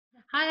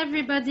Hi,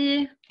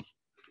 everybody.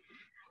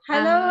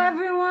 Hello,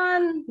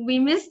 everyone. We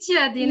missed you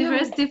at the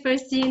University for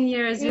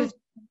Seniors. You've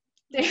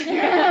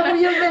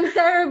been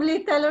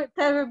terribly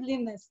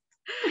missed.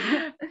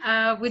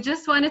 We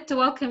just wanted to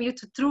welcome you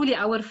to truly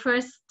our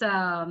first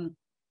Zoom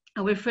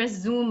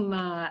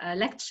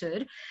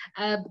lecture.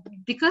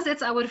 Because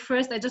it's our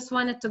first, I just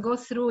wanted to go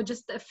through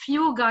just a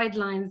few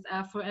guidelines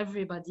for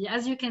everybody.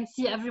 As you can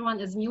see, everyone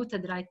is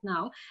muted right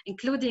now,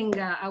 including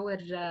our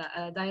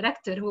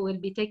director, who will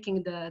be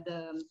taking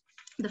the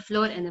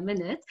floor in a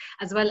minute,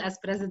 as well as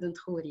President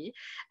Khuri.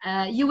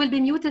 You will be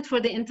muted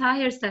for the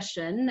entire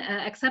session,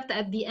 except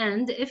at the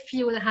end. If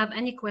you will have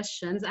any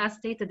questions, as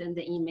stated in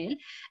the email,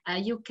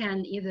 you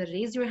can either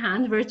raise your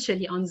hand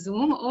virtually on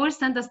Zoom or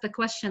send us the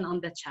question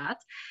on the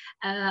chat.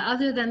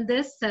 Other than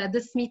this,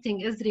 this meeting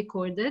is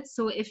recorded.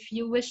 So if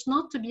you wish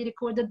not to be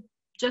recorded,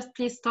 just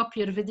please stop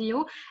your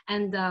video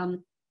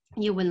and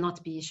you will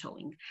not be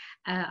showing.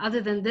 Other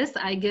than this,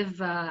 I give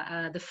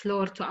the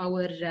floor to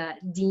our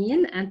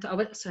dean and to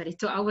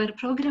our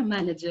program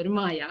manager,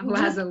 Maya, who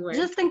has a word.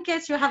 Just in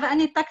case you have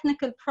any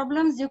technical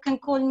problems, you can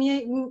call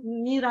me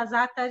Mira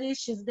Zakari.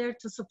 She's there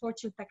to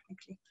support you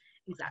technically.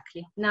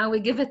 Exactly. Now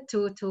we give it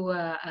to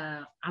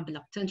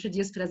Abla to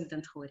introduce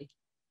President Khuri.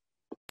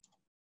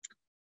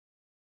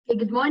 Okay,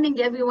 good morning,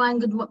 everyone.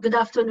 Good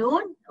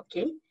afternoon.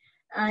 Okay.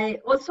 I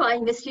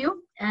miss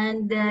you,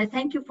 and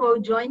thank you for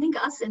joining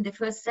us in the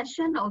first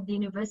session of the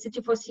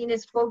University for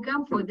Seniors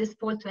program for this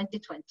fall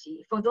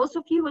 2020. For those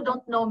of you who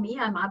don't know me,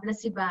 I'm Abla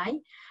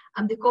Sibai.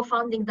 I'm the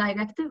co-founding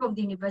director of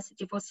the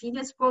University for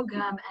Seniors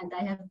program, and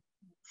I have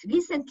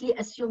recently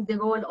assumed the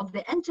role of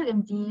the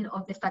interim dean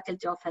of the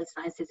Faculty of Health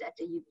Sciences at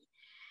AUB.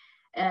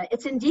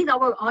 It's indeed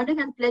our honor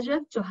and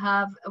pleasure to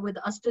have with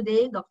us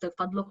today Dr.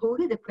 Fadlo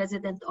Khuri, the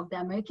president of the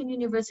American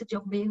University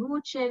of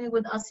Beirut, sharing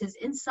with us his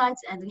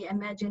insights and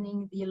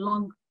reimagining the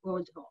long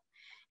road home.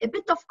 A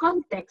bit of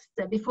context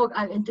before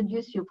I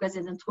introduce you,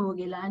 President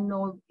Khuri,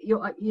 لأنه you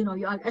are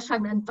أشهر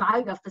من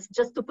تعرف,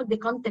 just to put the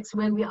context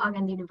where we are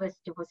in the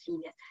University for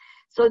Seniors.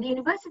 So the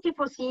University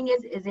for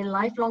Seniors is a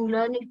lifelong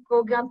learning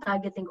program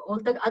targeting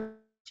older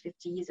adults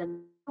 50 years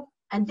and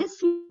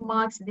this year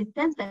marks the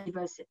 10th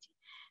anniversary.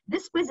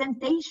 This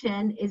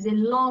presentation is a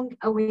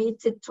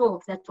long-awaited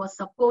talk that was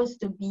supposed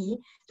to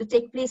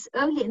take place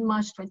early in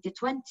March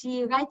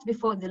 2020, right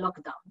before the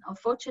lockdown.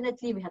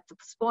 Unfortunately, we had to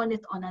postpone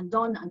it on and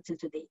on until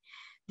today.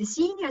 The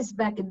seniors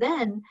back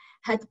then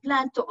had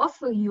planned to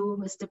offer you,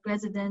 Mr.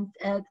 President,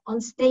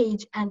 on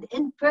stage and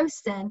in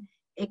person,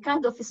 a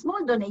kind of a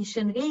small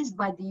donation raised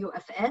by the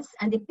UFS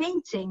and a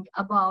painting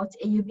about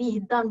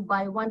AUB done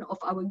by one of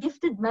our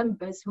gifted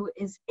members who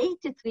is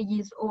 83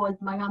 years old,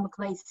 Maram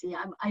Kwaisi.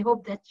 I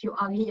hope that you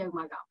are here,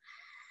 Maram.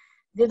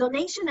 The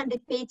donation and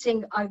the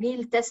painting are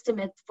real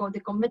testament for the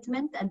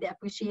commitment and the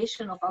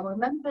appreciation of our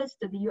members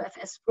to the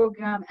UFS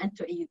program and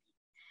to AUB.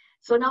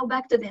 So now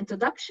back to the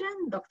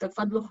introduction. Dr.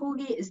 Fadlo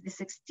Khuri is the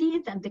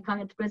 16th and the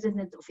current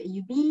president of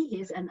AUB.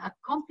 He is an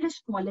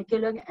accomplished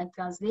molecular and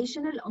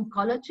translational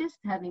oncologist,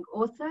 having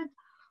authored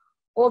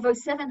over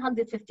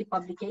 750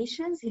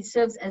 publications. He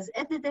serves as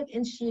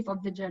editor-in-chief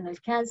of the journal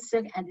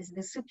Cancer and is the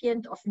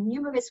recipient of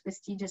numerous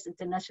prestigious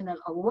international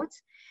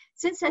awards.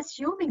 Since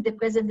assuming the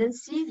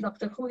presidency,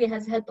 Dr. Khuri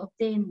has helped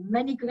obtain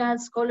many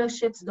grants,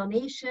 scholarships,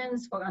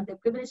 donations for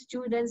underprivileged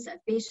students and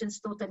patients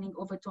totaling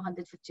over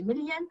 250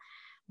 million.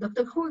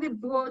 Dr. Khuri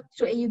brought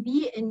to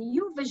AUB a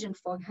new vision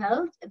for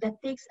health that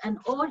takes an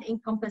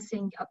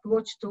all-encompassing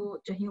approach to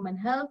human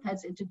health,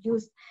 has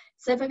introduced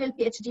several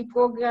PhD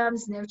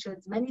programs,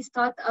 nurtured many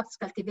startups,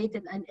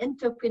 cultivated an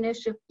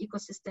entrepreneurship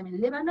ecosystem in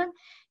Lebanon.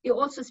 He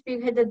also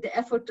spearheaded the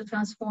effort to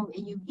transform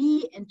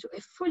AUB into a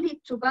fully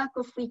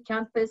tobacco-free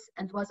campus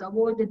and was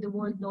awarded the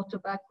World No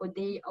Tobacco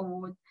Day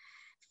Award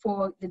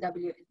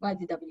by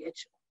the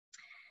WHO.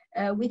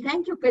 We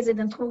thank you,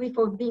 President Khuri,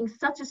 for being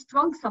such a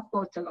strong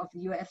supporter of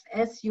the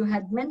UFS. You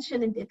had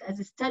mentioned it as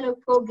a stellar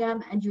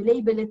program and you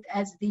label it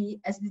as the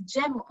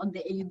gem on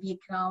the AUB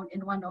crown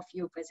in one of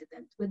your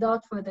presidents.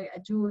 Without further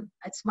ado,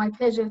 it's my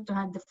pleasure to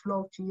hand the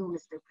floor to you,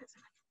 Mr.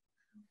 President.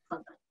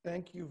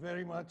 Thank you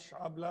very much,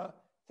 Abla.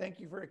 Thank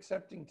you for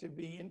accepting to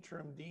be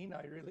interim dean.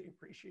 I really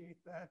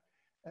appreciate that.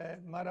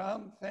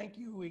 Maram, thank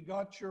you. We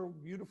got your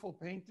beautiful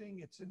painting.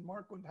 It's in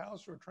Markwood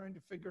House. We're trying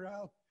to figure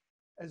out,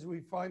 as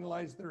we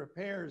finalize the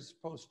repairs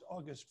post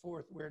August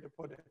 4th, where to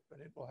put it,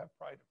 but it will have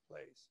pride of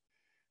place.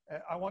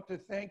 I want to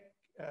thank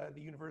the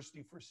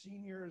University for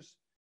Seniors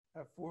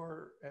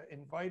for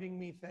inviting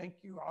me.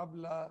 Thank you,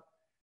 Abla.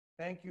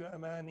 Thank you,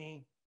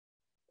 Amani.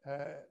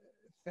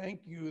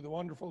 Thank you, the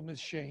wonderful Ms.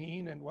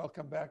 Shaheen, and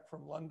welcome back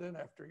from London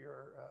after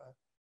your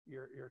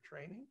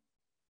training.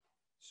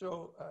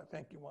 So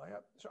thank you,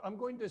 Maya. So I'm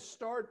going to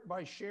start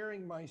by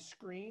sharing my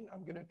screen.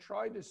 I'm going to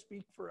try to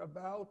speak for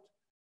about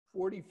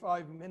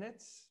 45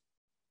 minutes,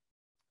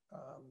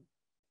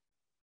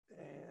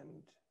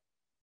 and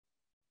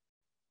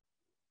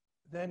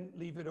then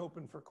leave it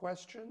open for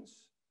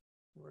questions.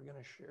 We're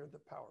going to share the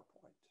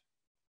PowerPoint.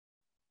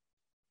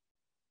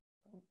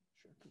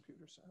 Share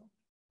computer sound.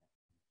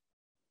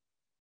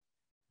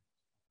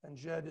 And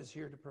Jed is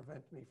here to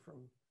prevent me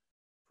from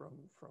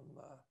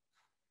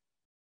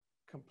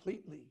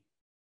completely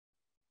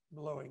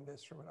blowing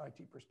this from an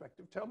IT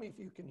perspective. Tell me if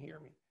you can hear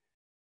me.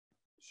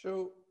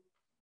 So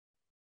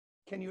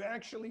can you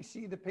actually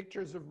see the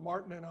pictures of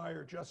Martin and I,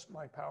 or just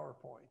my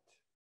PowerPoint?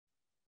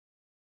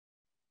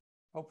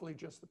 Hopefully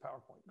just the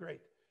PowerPoint.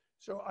 Great.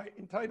 So I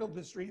entitled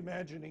this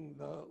Reimagining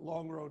the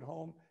Long Road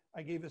Home.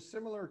 I gave a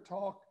similar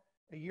talk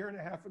a year and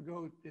a half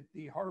ago at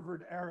the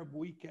Harvard Arab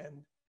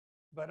Weekend,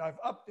 but I've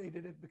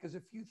updated it because a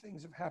few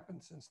things have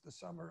happened since the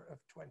spring of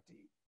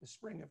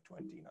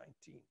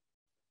 2019.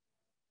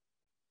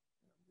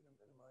 I'm going to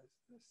minimize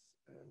this,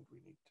 and we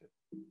need to,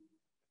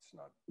 it's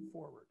not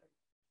forwarding.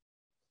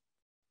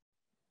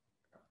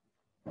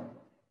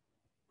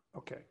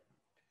 Okay.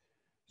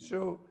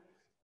 So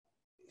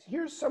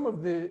here's some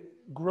of the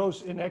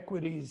gross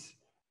inequities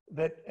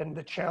and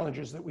the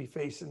challenges that we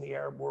face in the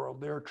Arab world.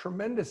 There are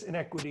tremendous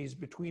inequities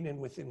between and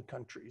within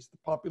countries. The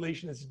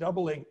population is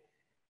doubling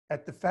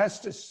at the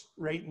fastest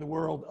rate in the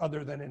world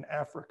other than in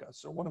Africa.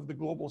 So one of the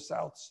global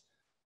South's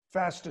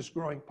fastest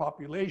growing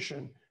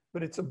population,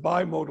 but it's a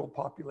bimodal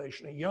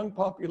population, a young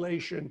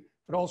population,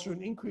 but also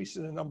an increase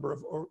in the number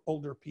of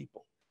older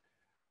people.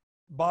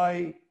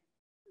 By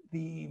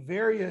the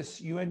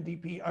various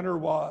UNDP,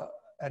 UNRWA,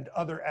 and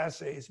other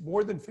assays,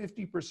 more than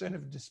 50%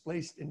 of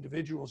displaced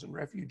individuals and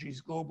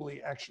refugees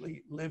globally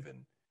actually live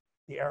in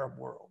the Arab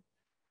world.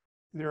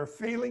 There are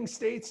failing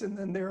states, and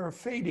then there are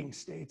fading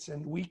states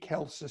and weak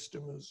health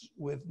systems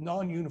with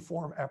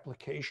non-uniform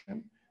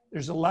application.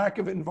 There's a lack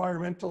of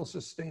environmental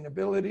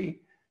sustainability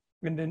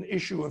and an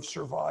issue of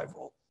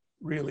survival,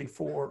 really,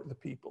 for the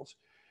peoples.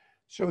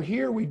 So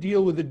here we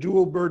deal with the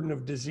dual burden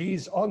of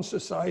disease on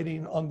society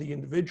and on the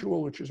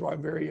individual, which is why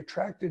I'm very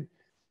attracted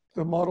to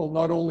the model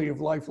not only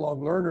of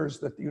lifelong learners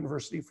that the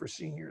University for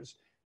Seniors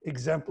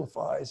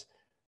exemplifies,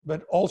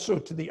 but also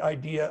to the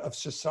idea of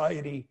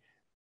society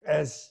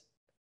as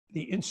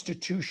the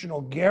institutional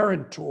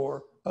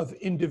guarantor of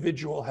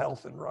individual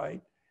health and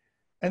right.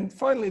 And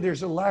finally,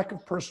 there's a lack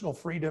of personal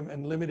freedom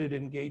and limited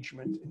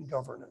engagement in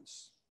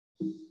governance.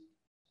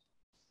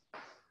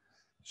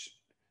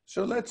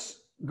 So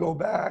let's go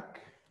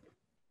back.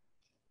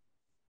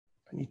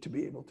 I need to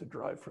be able to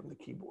drive from the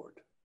keyboard.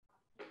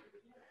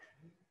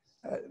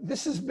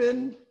 This has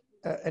been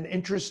an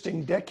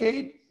interesting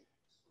decade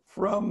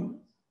from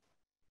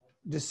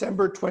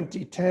December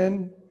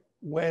 2010,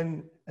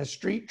 when a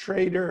street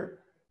trader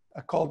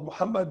called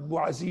Mohammed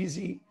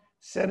Bouazizi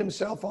set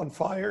himself on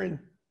fire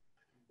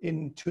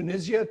in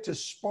Tunisia to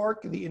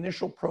spark the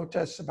initial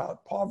protests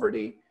about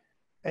poverty.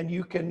 And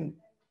you can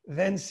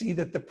then see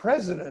that the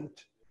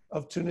president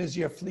of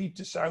Tunisia fled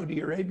to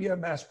Saudi Arabia,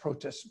 mass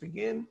protests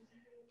begin.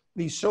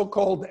 The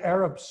so-called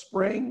Arab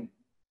Spring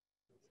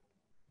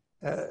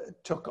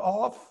took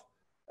off.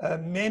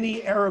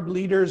 Many Arab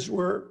leaders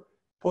were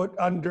put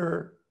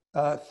under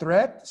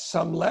threat.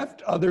 Some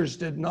left, others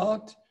did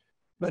not.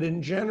 But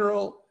in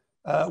general,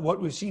 what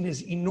we've seen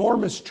is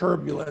enormous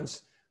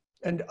turbulence.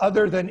 And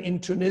other than in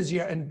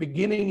Tunisia and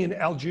beginning in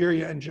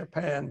Algeria and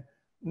Japan,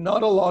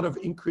 not a lot of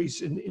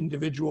increase in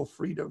individual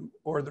freedom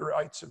or the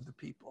rights of the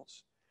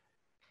peoples.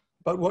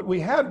 But what we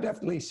have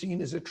definitely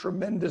seen is a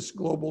tremendous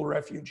global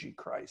refugee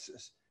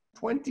crisis.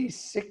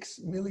 26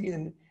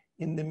 million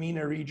in the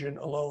MENA region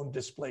alone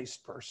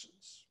displaced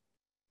persons.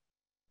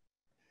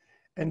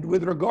 And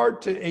with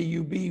regard to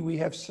AUB, we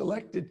have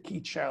selected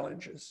key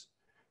challenges.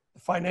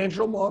 The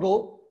financial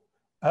model,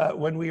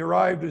 when we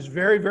arrived, was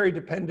very, very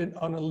dependent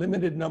on a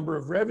limited number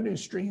of revenue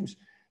streams,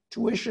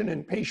 tuition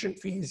and patient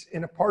fees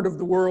in a part of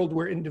the world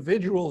where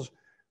individuals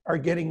are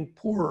getting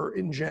poorer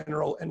in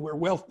general and where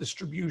wealth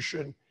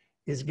distribution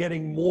is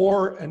getting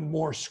more and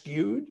more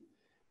skewed.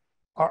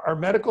 Our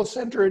medical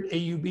center at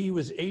AUB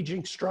was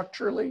aging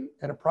structurally,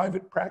 and a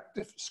private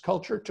practice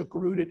culture took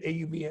root at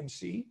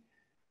AUBMC.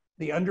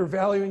 The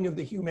undervaluing of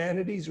the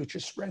humanities, which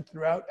is spread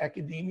throughout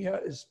academia,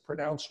 is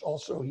pronounced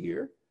also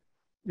here.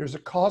 There's a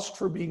cost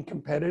for being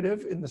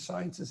competitive in the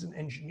sciences and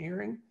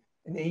engineering,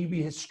 and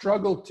AUB has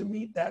struggled to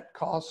meet that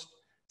cost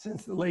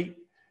since the late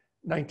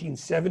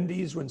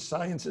 1970s, when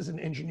sciences and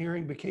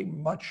engineering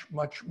became much,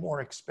 much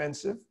more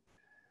expensive.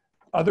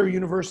 Other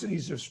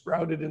universities have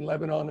sprouted in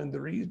Lebanon and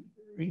the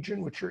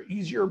region, which are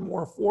easier,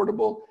 more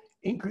affordable,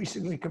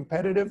 increasingly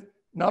competitive,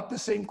 not the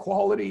same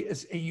quality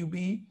as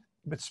AUB,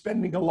 but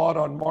spending a lot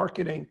on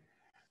marketing.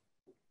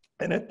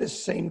 And at the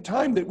same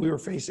time that we were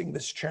facing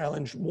this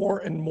challenge, more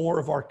and more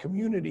of our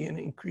community and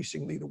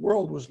increasingly the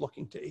world was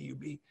looking to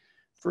AUB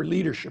for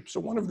leadership. So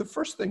one of the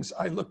first things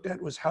I looked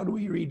at was, how do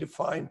we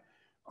redefine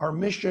our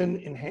mission,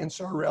 enhance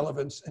our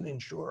relevance, and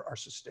ensure our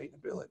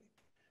sustainability?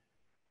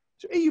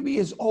 So AUB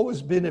has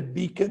always been a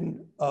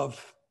beacon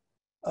of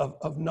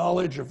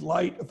knowledge, of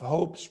light, of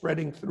hope,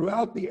 spreading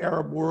throughout the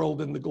Arab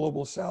world and the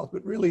global South,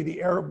 but really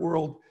the Arab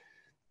world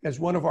as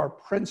one of our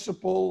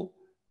principal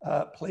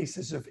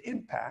places of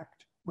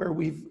impact, where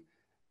we've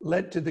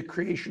led to the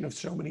creation of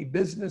so many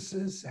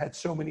businesses, had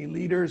so many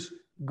leaders,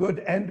 good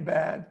and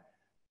bad,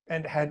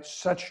 and had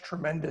such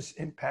tremendous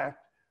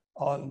impact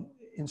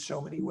in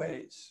so many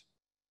ways.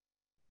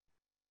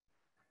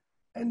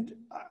 And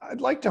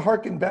I'd like to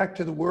hearken back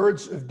to the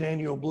words of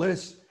Daniel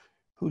Bliss,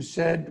 who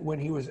said when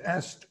he was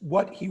asked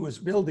what he was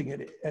building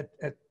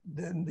at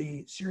then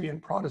the Syrian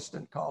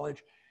Protestant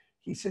College,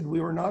 he said, we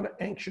were not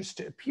anxious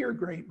to appear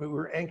great, but we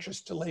were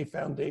anxious to lay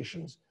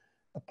foundations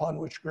upon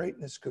which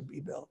greatness could be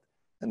built.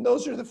 And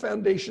those are the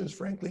foundations,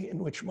 frankly, in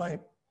which my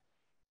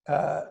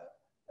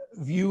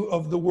view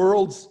of the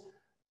world's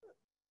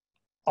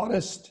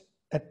honest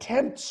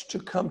attempts to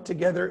come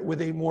together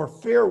with a more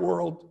fair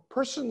world,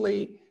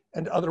 personally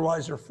and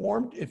otherwise, are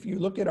formed. If you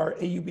look at our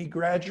AUB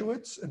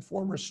graduates and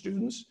former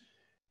students,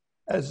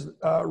 as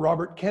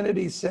Robert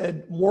Kennedy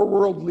said, more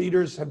world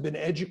leaders have been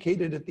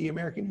educated at the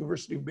American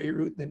University of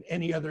Beirut than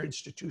any other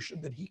institution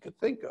that he could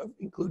think of,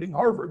 including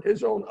Harvard,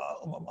 his own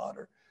alma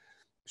mater.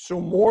 So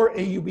more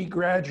AUB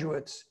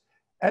graduates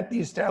at the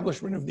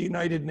establishment of the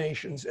United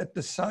Nations, at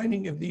the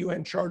signing of the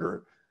UN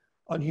Charter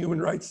on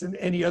Human Rights than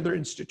any other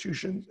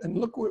institution. And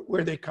look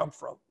where they come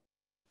from: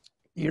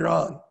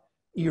 Iran,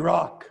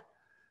 Iraq,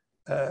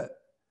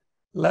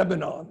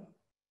 Lebanon,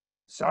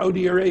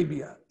 Saudi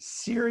Arabia,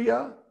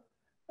 Syria,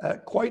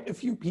 quite a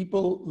few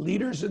people,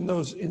 leaders in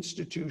those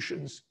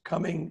institutions,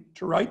 coming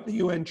to write the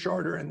UN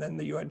Charter and then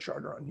the UN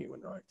Charter on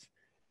Human Rights.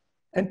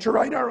 And to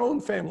write our own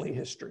family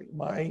history.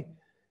 My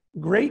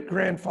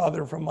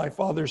great-grandfather from my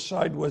father's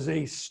side was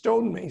a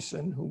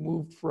stonemason who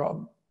moved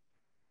from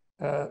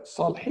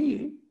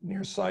Salhi,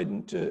 near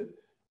Sidon,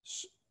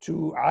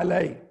 to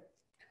Alay.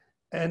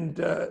 And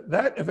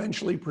that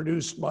eventually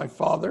produced my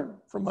father.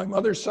 From my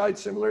mother's side,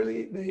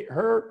 similarly,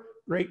 her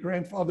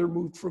great-grandfather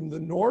moved from the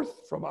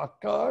north, from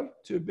Akkar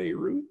to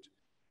Beirut.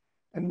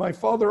 And my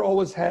father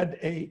always had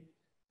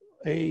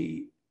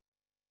a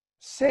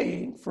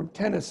saying from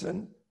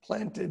Tennyson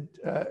planted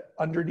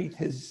underneath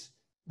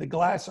the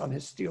glass on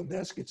his steel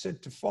desk. It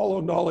said, to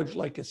follow knowledge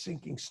like a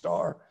sinking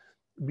star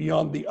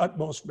beyond the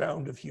utmost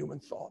bound of human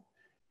thought.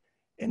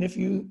 And if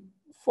you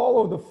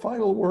follow the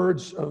final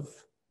words of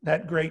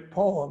that great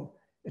poem,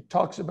 it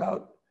talks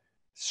about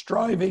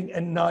striving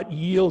and not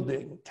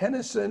yielding.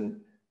 Tennyson's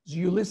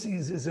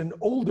Ulysses is an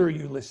older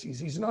Ulysses.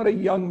 He's not a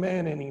young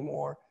man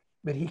anymore,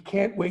 but he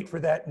can't wait for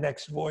that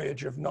next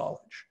voyage of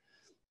knowledge.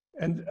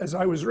 And as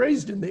I was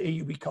raised in the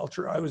AUB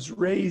culture, I was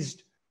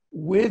raised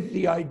with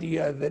the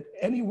idea that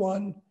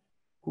anyone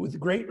who with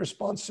great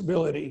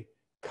responsibility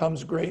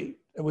comes great,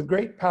 and with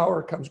great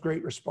power comes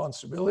great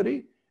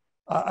responsibility.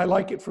 I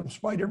like it from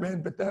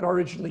Spider-Man, but that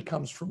originally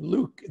comes from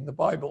Luke in the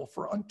Bible.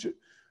 For unto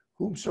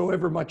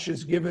whomsoever much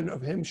is given,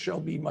 of him shall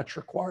be much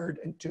required,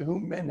 and to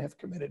whom men have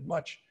committed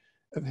much,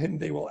 of him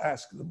they will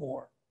ask the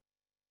more.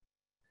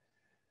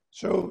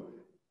 So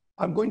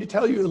I'm going to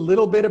tell you a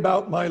little bit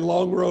about my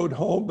long road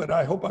home, but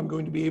I hope I'm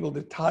going to be able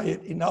to tie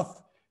it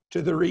enough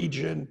to the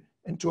region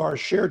and to our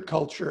shared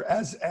culture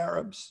as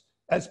Arabs,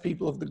 as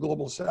people of the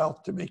global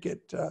South, to make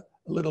it a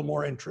little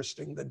more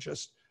interesting than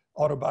just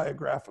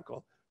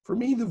autobiographical. For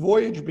me, the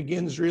voyage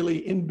begins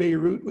really in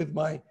Beirut with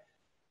my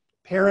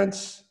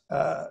parents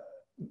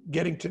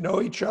getting to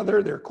know each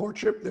other, their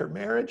courtship, their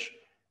marriage.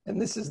 And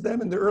this is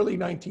them in the early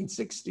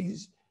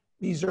 1960s.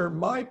 These are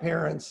my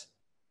parents,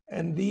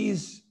 and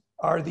these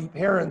are the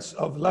parents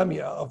of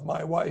Lamia, of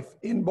my wife,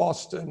 in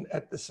Boston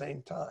at the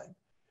same time.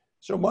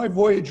 So my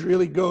voyage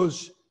really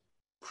goes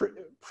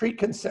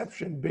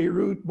preconception,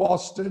 Beirut,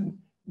 Boston,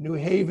 New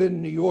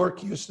Haven, New York,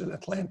 Houston,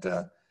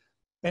 Atlanta,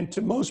 and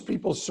to most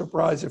people's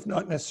surprise, if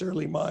not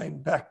necessarily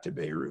mine, back to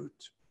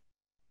Beirut.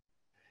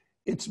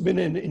 It's been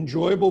an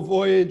enjoyable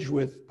voyage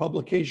with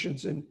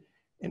publications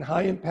in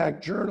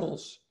high-impact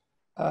journals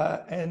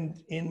and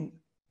in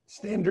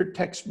standard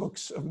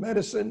textbooks of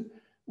medicine,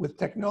 with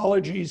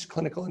technologies,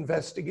 clinical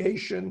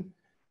investigation,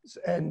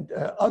 and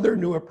other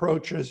new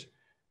approaches,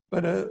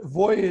 but a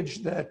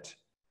voyage that,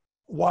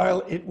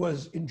 while it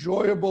was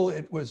enjoyable,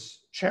 it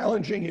was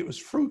challenging, it was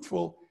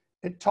fruitful,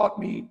 it taught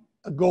me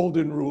a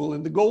golden rule.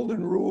 And the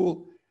golden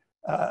rule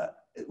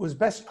it was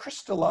best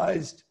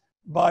crystallized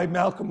by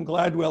Malcolm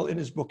Gladwell in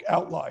his book,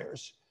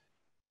 Outliers.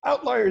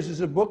 Outliers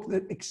is a book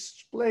that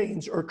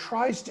explains or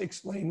tries to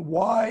explain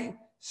why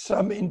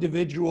some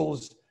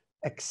individuals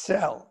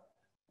excel.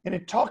 And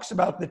it talks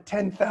about the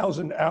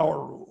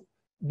 10,000-hour rule.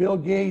 Bill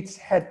Gates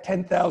had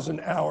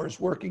 10,000 hours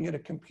working at a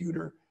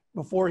computer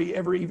before he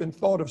ever even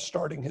thought of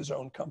starting his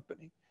own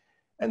company.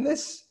 And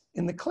this,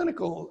 in the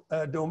clinical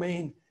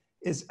domain,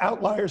 is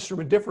outliers from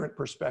a different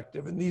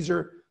perspective. And these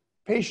are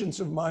patients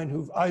of mine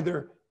who've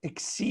either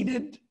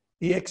exceeded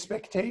the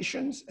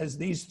expectations, as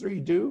these three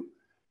do,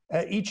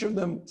 each of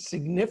them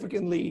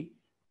significantly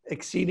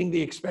exceeding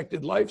the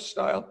expected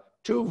lifestyle,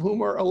 two of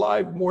whom are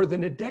alive more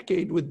than a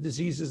decade with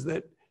diseases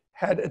that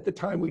had, at the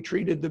time we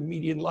treated, the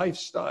median life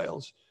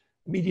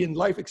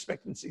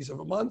expectancies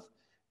of a month,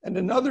 and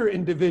another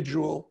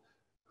individual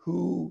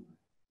who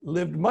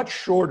lived much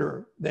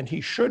shorter than he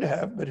should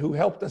have, but who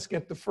helped us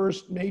get the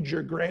first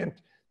major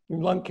grant in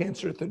lung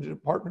cancer through the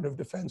Department of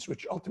Defense,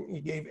 which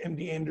ultimately gave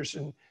MD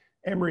Anderson,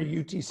 Emory,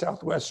 UT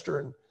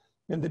Southwestern,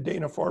 and the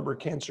Dana-Farber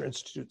Cancer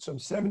Institute some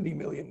 $70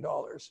 million.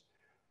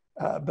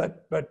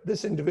 But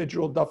this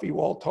individual, Duffy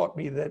Wall, taught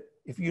me that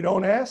if you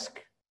don't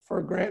ask,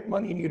 for grant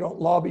money and you don't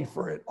lobby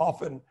for it,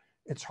 often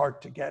it's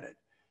hard to get it.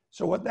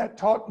 So what that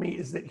taught me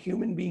is that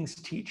human beings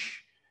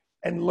teach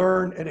and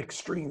learn at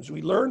extremes.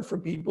 We learn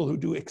from people who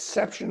do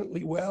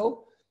exceptionally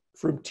well,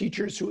 from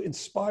teachers who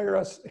inspire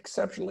us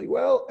exceptionally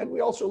well, and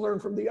we also learn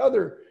from the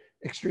other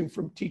extreme,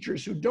 from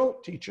teachers who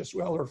don't teach us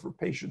well, or for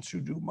patients who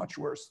do much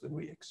worse than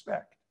we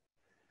expect.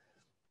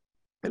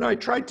 And I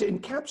tried to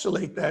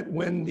encapsulate that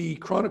when the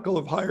Chronicle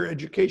of Higher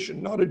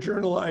Education, not a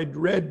journal I'd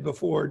read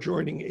before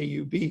joining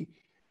AUB,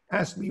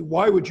 asked me,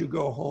 why would you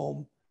go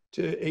home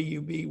to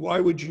AUB?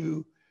 Why would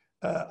you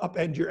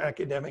upend your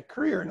academic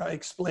career? And I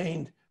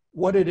explained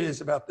what it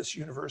is about this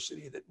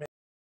university that makes.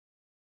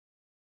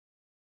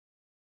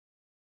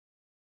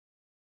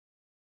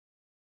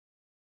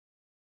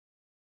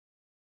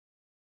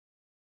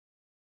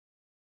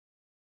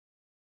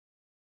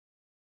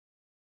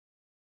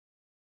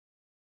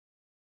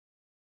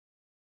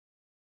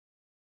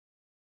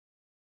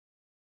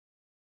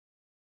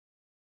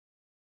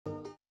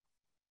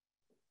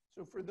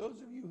 So for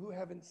those of you who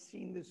haven't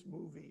seen this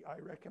movie, I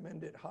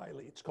recommend it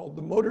highly. It's called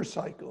The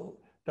Motorcycle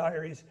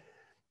Diaries,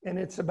 and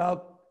it's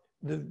about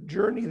the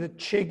journey that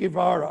Che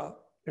Guevara,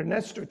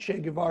 Ernesto Che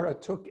Guevara,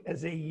 took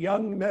as a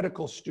young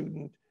medical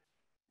student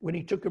when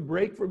he took a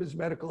break from his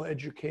medical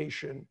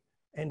education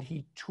and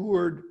he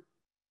toured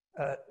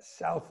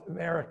South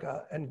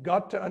America and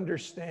got to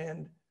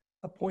understand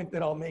a point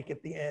that I'll make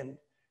at the end.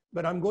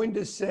 But I'm going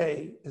to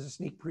say, as a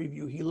sneak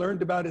preview, he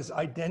learned about his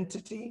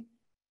identity,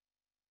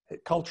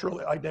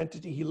 cultural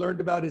identity, he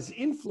learned about his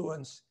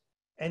influence,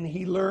 and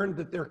he learned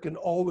that there can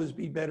always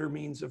be better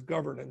means of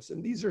governance.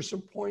 And these are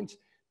some points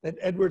that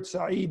Edward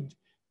Said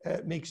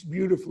makes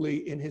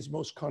beautifully in his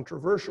most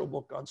controversial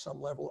book, On Some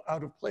Level,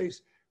 Out of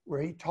Place,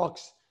 where he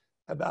talks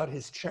about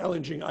his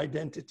challenging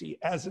identity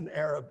as an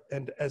Arab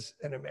and as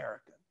an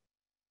American.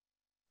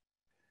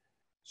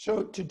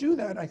 So to do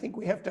that, I think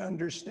we have to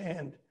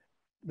understand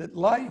that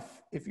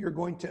life, if you're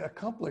going to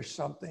accomplish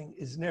something,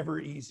 is never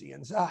easy.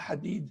 And Zaha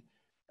Hadid,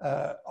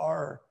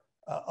 our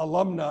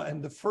alumna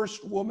and the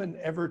first woman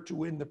ever to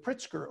win the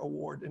Pritzker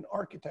Award in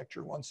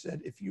architecture, once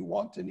said, if you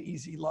want an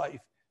easy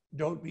life,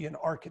 don't be an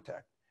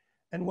architect.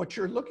 And what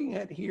you're looking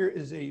at here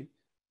is a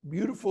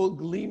beautiful,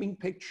 gleaming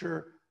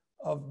picture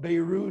of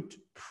Beirut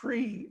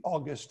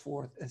pre-August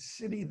 4th, a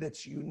city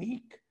that's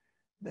unique,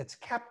 that's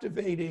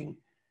captivating,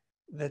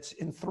 that's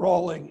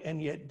enthralling,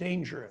 and yet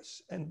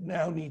dangerous, and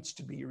now needs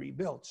to be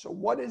rebuilt. So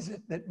what is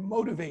it that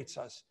motivates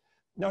us,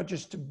 not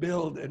just to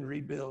build and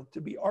rebuild,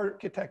 to be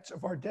architects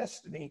of our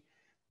destiny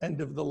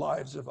and of the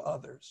lives of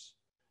others?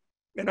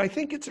 And I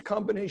think it's a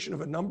combination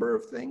of a number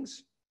of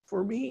things.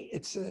 For me,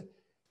 it's a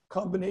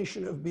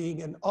combination of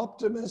being an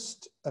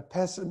optimist, a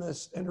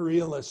pessimist, and a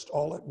realist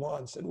all at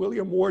once. And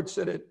William Ward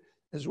said it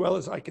as well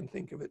as I can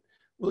think of it.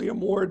 William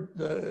Ward,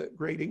 the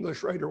great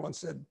English writer, once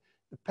said,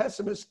 the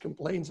pessimist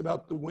complains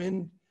about the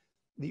wind,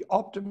 the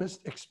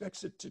optimist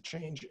expects it to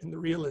change, and the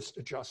realist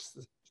adjusts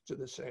to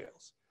the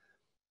sails.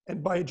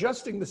 And by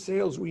adjusting the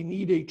sails, we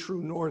need a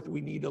true north,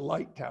 we need a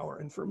light tower.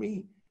 And for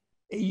me,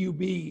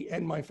 AUB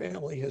and my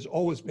family has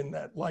always been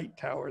that light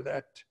tower,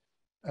 that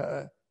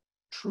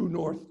true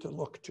north to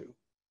look to.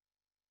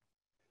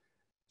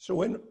 So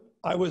when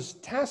I was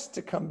tasked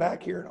to come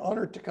back here and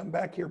honored to come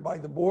back here by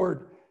the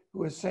board,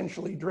 who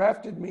essentially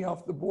drafted me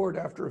off the board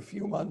after a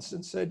few months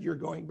and said, you're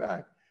going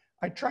back,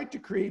 I tried to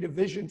create a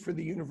vision for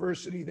the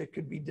university that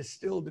could be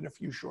distilled in a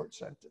few short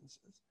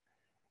sentences.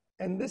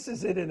 And this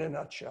is it in a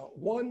nutshell.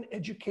 One,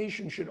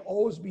 education should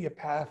always be a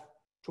path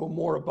to a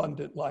more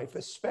abundant life,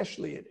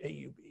 especially at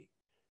AUB.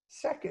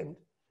 Second,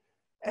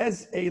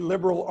 as a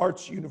liberal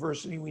arts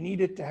university, we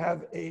needed to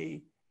have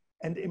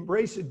and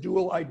embrace a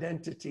dual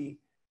identity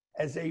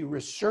as a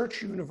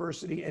research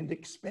university and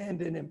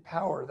expand and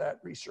empower that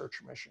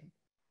research mission.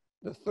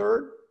 The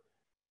third,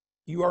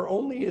 you are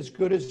only as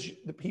good as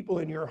the people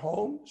in your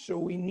home, so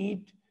we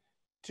need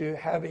to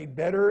have a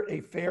better, a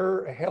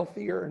fairer, a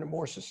healthier, and a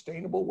more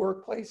sustainable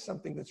workplace,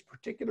 something that's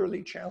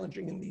particularly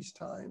challenging in these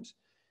times.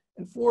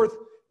 And fourth,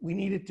 we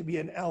need it to be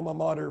an alma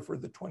mater for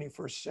the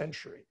 21st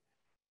century.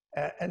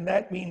 And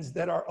that means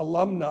that our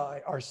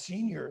alumni, our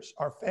seniors,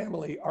 our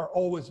family are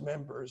always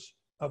members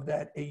of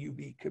that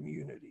AUB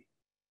community.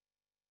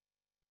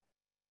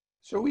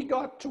 So we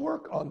got to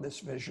work on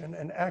this vision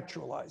and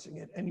actualizing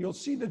it. And you'll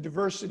see the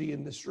diversity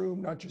in this room,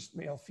 not just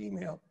male,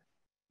 female,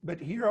 but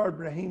here are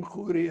Brahim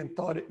Khoury and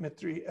Tariq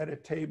Mitri at a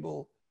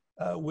table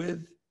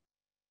with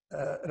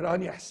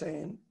Rania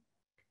Hussein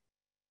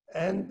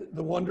and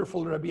the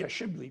wonderful Rabia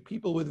Shibli,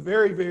 people with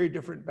very, very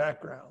different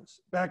backgrounds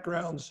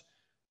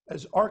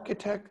as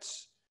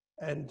architects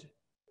and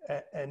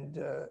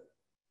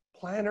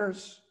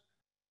planners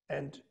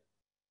and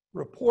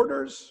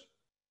reporters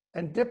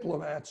and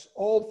diplomats,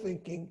 all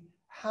thinking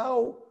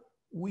how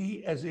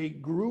we as a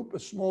group, a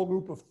small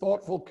group of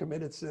thoughtful,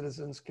 committed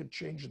citizens could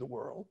change the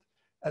world.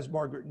 As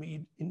Margaret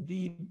Mead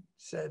indeed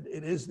said,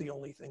 it is the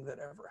only thing that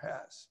ever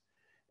has.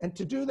 And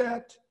to do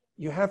that,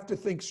 you have to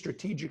think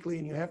strategically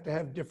and you have to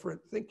have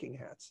different thinking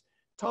hats.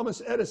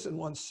 Thomas Edison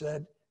once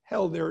said,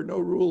 hell, there are no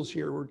rules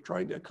here, we're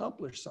trying to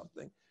accomplish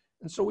something.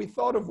 And so we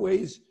thought of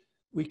ways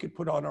we could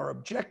put on our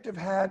objective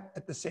hat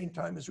at the same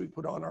time as we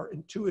put on our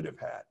intuitive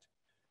hat,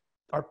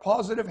 our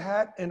positive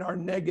hat and our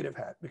negative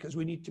hat, because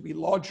we need to be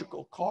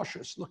logical,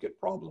 cautious, look at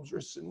problems,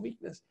 risks, and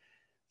weakness.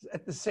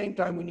 At the same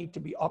time, we need to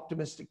be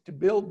optimistic to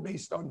build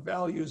based on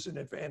values and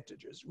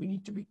advantages. We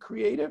need to be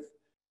creative,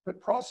 but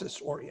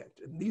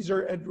process-oriented. And these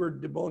are Edward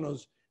de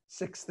Bono's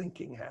 6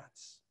 thinking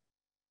hats.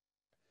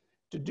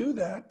 To do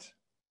that,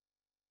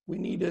 we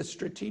need a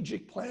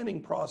strategic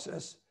planning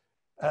process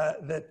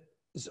that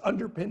is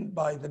underpinned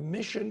by the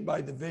mission,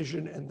 by the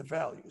vision, and the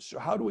values. So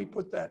how do we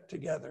put that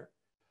together?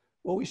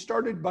 Well, we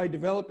started by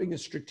developing a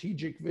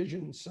strategic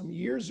vision some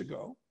years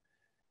ago,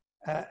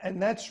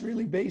 and that's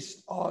really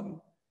based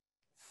on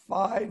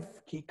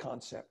 5 key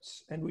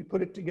concepts. And we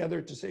put it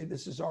together to say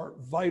this is our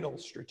vital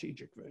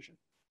strategic vision.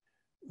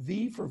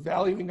 V for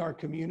valuing our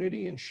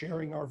community and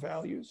sharing our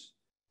values.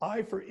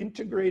 I for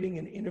integrating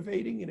and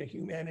innovating in a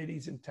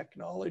humanities and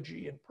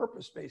technology and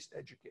purpose-based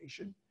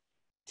education.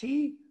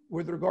 T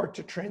with regard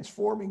to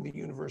transforming the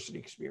university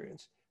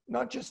experience,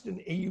 not just an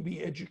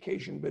AUB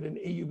education, but an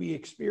AUB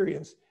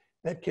experience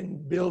that can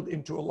build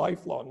into a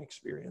lifelong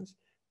experience.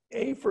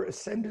 A for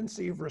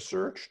ascendancy of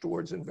research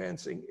towards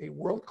advancing a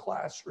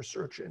world-class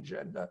research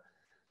agenda.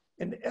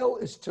 And L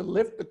is to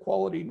lift the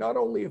quality not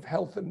only of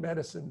health and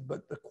medicine,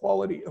 but the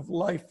quality of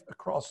life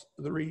across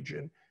the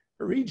region,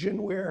 a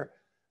region where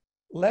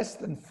less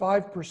than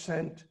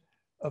 5%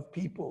 of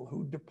people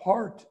who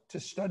depart to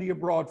study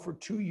abroad for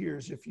 2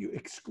 years, if you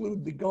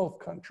exclude the Gulf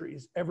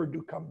countries, ever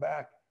do come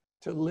back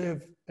to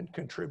live and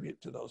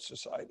contribute to those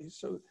societies.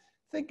 So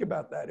think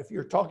about that. If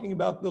you're talking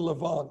about the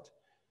Levant,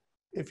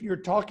 if you're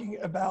talking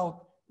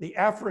about the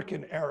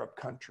African Arab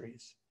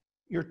countries,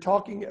 you're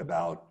talking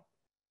about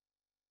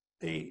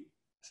a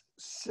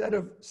set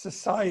of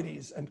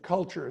societies and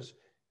cultures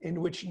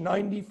in which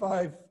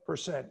 95%,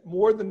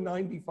 more than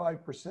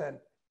 95%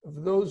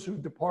 of those who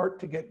depart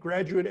to get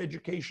graduate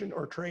education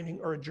or training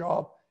or a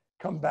job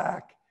come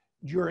back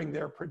during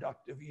their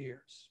productive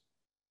years.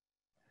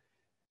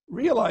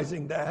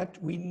 Realizing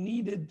that, we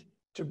needed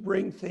to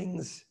bring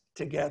things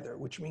together,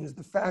 which means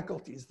the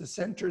faculties, the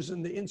centers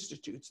and the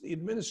institutes, the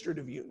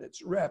administrative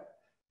units, REP,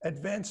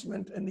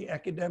 advancement, and the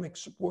academic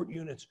support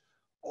units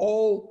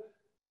all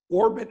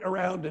orbit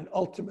around and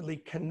ultimately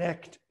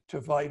connect to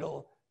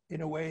Vital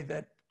in a way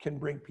that can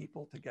bring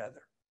people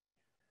together.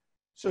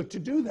 So to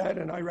do that,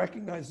 and I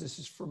recognize this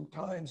is from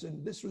times,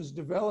 and this was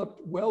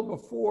developed well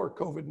before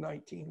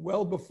COVID-19,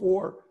 well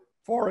before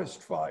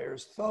forest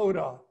fires,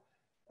 Thoda,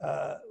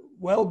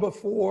 well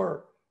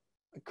before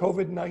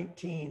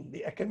COVID-19,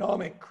 the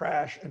economic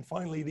crash, and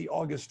finally the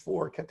August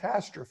 4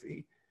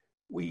 catastrophe.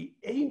 We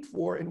aimed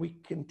for, and we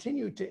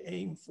continue to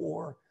aim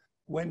for,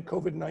 when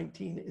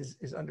COVID-19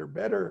 is under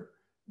better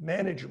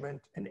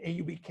management, an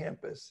AUB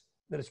campus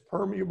that is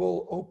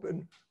permeable,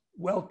 open,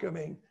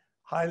 welcoming,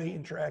 highly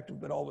interactive,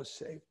 but always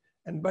safe.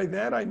 And by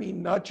that, I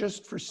mean not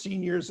just for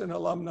seniors and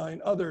alumni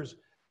and others,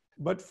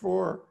 but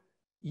for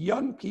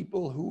young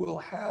people who will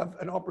have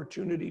an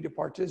opportunity to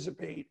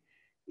participate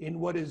in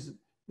what is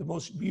the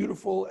most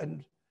beautiful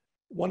and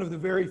one of the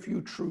very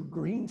few true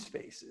green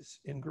spaces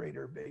in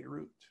Greater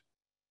Beirut.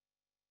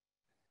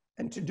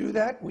 And to do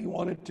that, we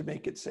wanted to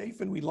make it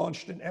safe, and we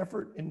launched an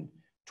effort in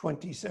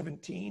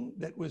 2017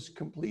 that was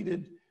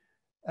completed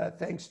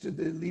thanks to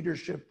the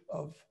leadership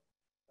of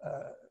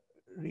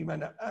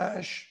Rimana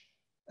Ash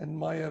and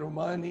Maya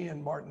Romani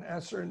and Martin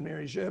Asser and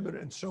Mary Jeber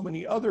and so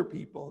many other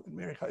people, and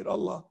Mary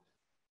Khairallah,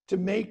 to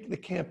make the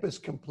campus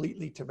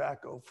completely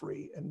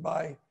tobacco-free. And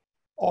by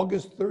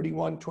August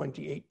 31,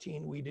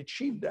 2018, we'd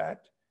achieved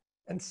that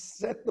and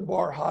set the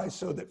bar high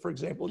so that, for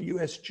example,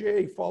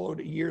 USJ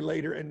followed a year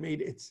later and made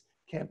its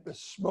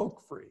campus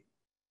smoke-free.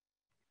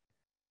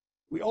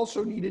 We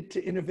also needed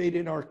to innovate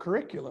in our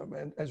curriculum,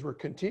 and as we're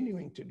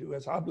continuing to do,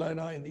 as Abla and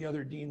I and the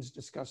other deans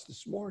discussed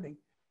this morning,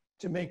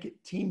 to make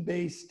it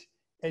team-based,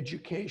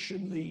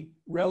 educationally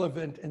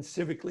relevant, and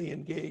civically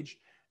engaged.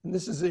 And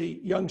this is a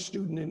young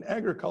student in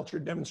agriculture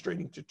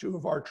demonstrating to 2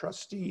 of our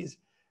trustees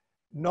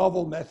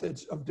novel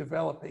methods of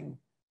developing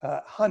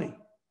honey.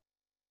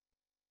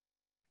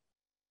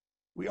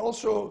 We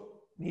also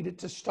needed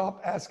to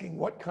stop asking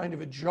what kind of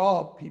a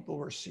job people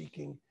were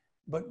seeking,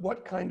 but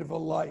what kind of a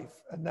life.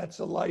 And that's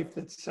a life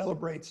that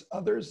celebrates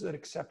others, that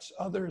accepts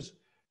others,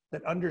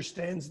 that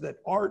understands that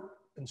art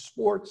and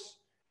sports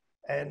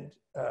and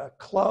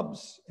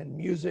clubs and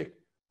music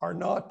are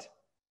not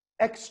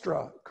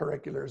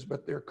extracurriculars,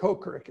 but they're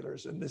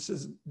co-curriculars. And this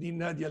is Dean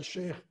Nadia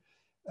al-Sheikh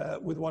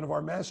with one of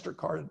our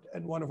MasterCard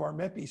and one of our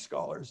MEPI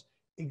scholars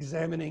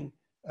examining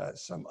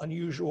some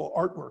unusual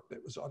artwork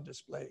that was on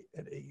display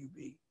at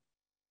AUB.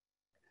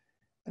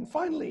 And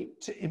finally,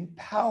 to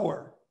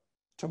empower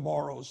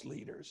tomorrow's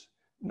leaders,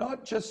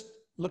 not just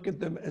look at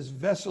them as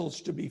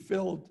vessels to be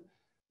filled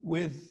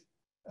with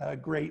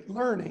great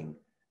learning,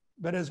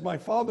 but as my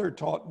father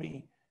taught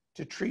me,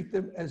 to treat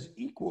them as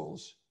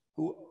equals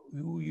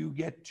who you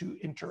get to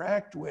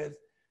interact with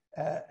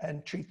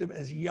and treat them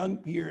as young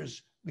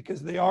peers,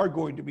 because they are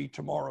going to be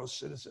tomorrow's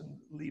citizen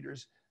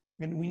leaders.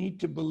 And we need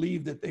to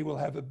believe that they will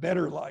have a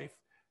better life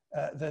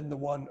than the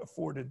one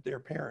afforded their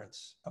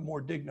parents, a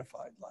more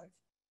dignified life.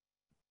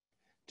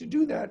 To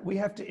do that, we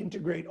have to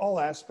integrate all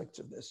aspects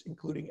of this,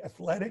 including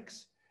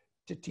athletics,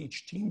 to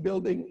teach team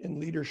building and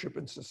leadership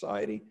in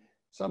society,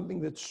 something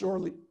that's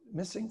sorely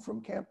missing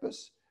from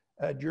campus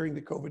during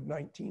the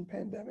COVID-19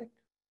 pandemic.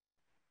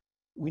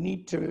 We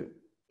need to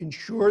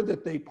ensure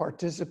that they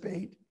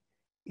participate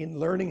in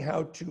learning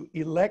how to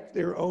elect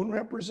their own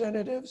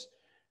representatives.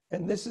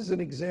 And this is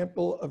an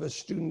example of a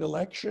student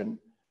election.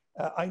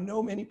 I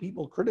know many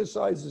people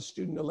criticize the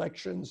student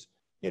elections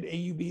at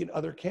AUB and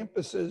other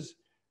campuses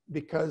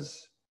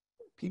because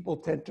people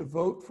tend to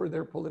vote for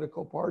their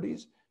political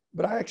parties,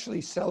 but I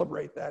actually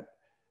celebrate that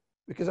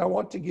because I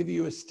want to give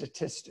you a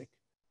statistic,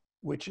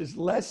 which is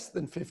less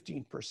than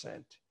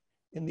 15%.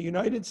 In the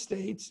United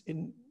States,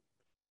 in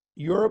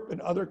Europe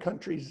and other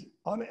countries,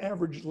 on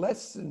average,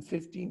 less than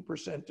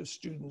 15% of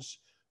students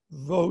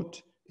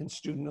vote in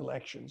student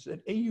elections.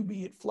 At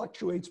AUB, it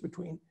fluctuates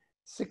between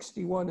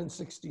 61 and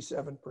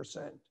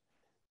 67%.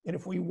 And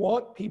if we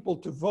want people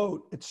to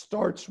vote, it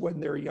starts when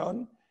they're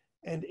young.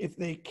 And if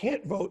they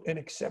can't vote and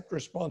accept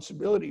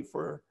responsibility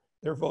for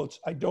their votes,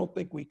 I don't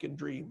think we can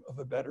dream of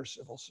a better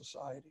civil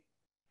society.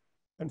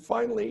 And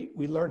finally,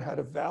 we learn how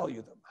to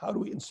value them. How do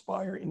we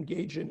inspire,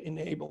 engage, and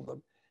enable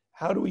them?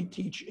 How do we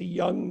teach a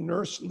young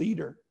nurse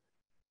leader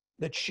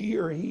that she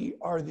or he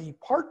are the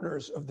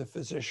partners of the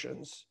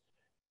physicians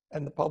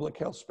and the public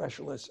health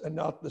specialists and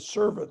not the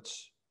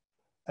servants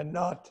and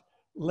not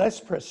less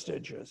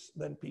prestigious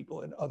than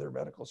people in other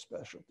medical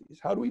specialties?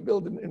 How do we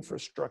build an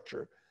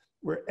infrastructure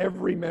where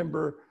every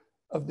member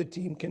of the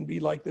team can be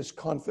like this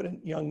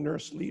confident young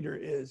nurse leader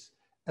is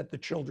at the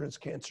Children's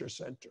Cancer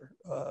Center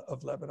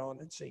of Lebanon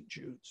and St.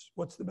 Jude's?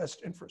 What's the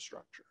best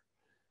infrastructure?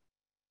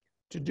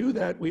 To do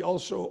that, we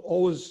also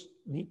always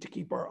need to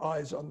keep our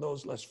eyes on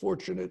those less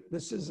fortunate.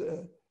 This is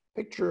a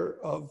picture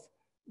of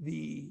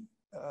the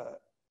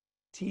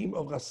team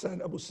of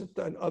Ghassan Abu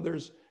Sitta and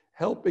others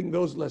helping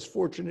those less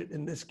fortunate,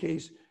 in this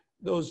case,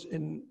 those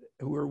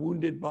who were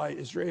wounded by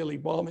Israeli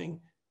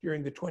bombing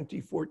during the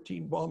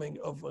 2014 bombing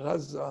of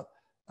Gaza,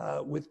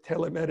 with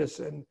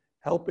telemedicine,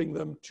 helping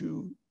them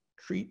to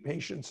treat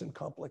patients in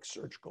complex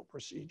surgical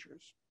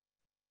procedures.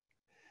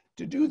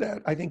 To do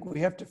that, I think we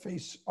have to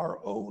face our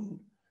own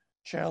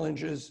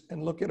challenges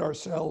and look at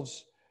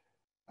ourselves,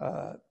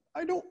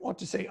 I don't want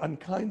to say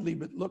unkindly,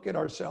 but look at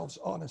ourselves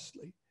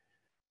honestly.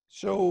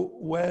 So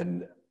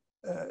when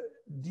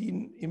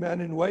Dean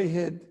Iman and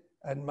Wahid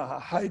and Maha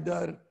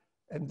Haidar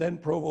and then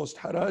Provost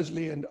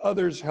Harajli and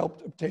others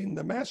helped obtain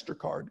the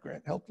MasterCard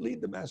grant, helped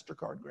lead the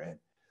MasterCard grant,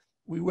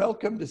 we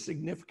welcomed a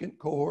significant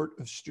cohort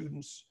of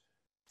students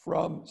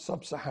from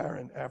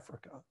sub-Saharan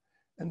Africa.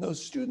 And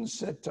those students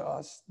said to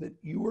us that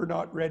you were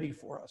not ready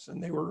for us,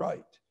 and they were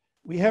right.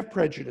 We have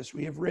prejudice,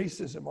 we have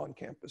racism on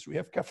campus, we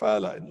have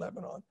kafala in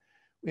Lebanon.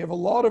 We have a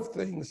lot of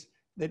things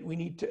that we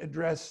need to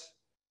address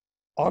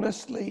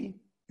honestly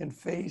and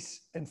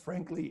face and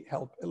frankly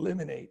help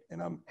eliminate.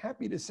 And I'm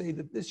happy to say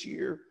that this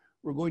year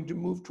we're going to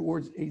move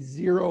towards a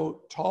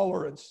zero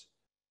tolerance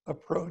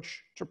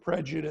approach to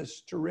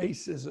prejudice, to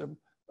racism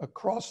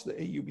across the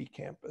AUB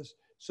campus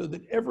so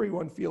that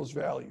everyone feels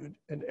valued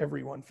and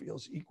everyone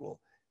feels equal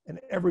and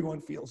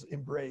everyone feels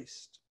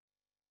embraced.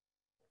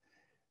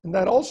 And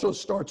that also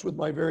starts with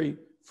my very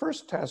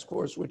first task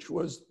force, which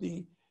was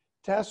the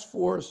task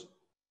force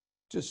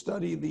to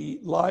study the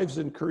lives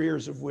and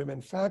careers of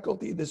women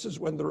faculty. This is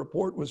when the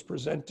report was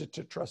presented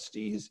to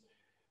trustees.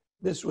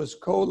 This was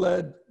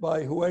co-led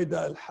by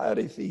Huwaida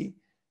Al-Harithi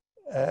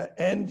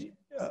and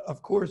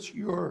of course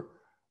your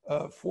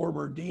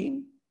former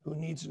dean, who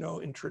needs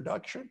no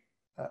introduction.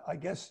 I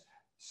guess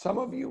some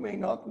of you may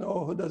not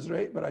know Huda's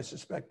rate, but I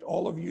suspect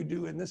all of you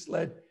do, and this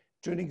led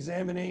to an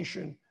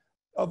examination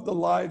of the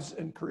lives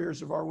and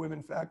careers of our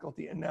women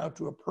faculty and now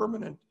to a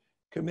permanent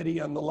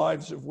committee on the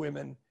lives of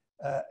women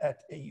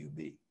at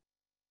AUB.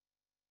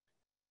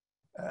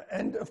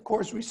 And of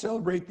course, we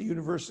celebrate the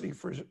University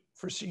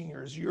for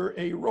Seniors. You're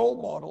a role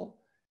model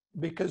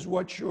because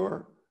what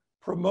you're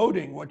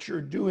promoting, what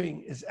you're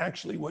doing is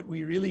actually what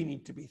we really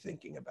need to be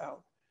thinking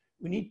about.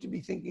 We need to be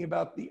thinking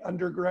about the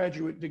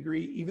undergraduate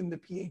degree, even the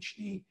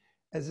PhD,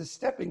 as a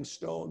stepping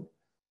stone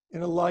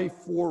in a life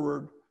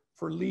forward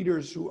for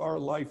leaders who are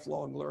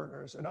lifelong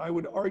learners. And I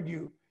would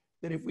argue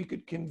that if we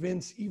could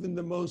convince even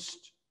the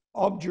most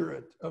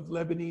obdurate of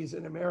Lebanese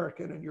and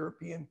American and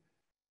European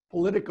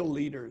political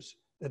leaders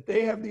that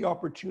they have the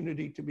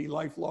opportunity to be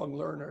lifelong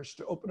learners,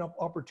 to open up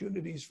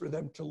opportunities for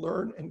them to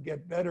learn and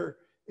get better,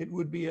 it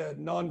would be a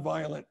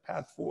nonviolent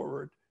path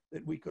forward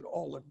that we could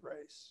all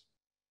embrace.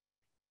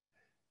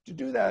 To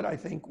do that, I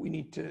think we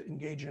need to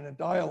engage in a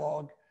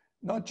dialogue,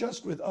 not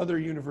just with other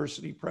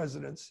university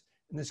presidents,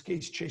 in this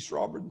case, Chase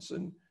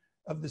Robinson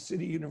of the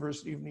City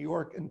University of New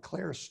York and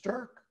Claire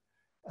Stirk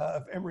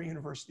of Emory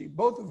University,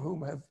 both of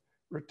whom have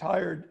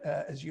retired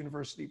as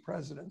university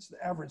presidents.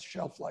 The average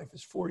shelf life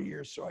is 4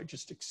 years, so I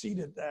just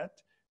exceeded that,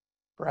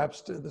 perhaps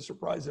to the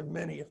surprise of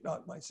many, if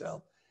not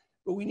myself.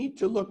 But we need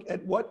to look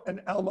at what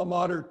an alma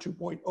mater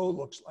 2.0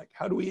 looks like.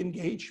 How do we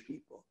engage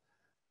people?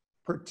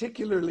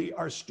 particularly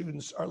our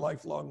students, our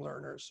lifelong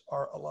learners,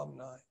 our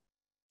alumni.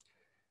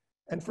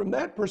 And from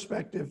that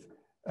perspective,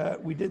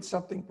 we did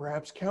something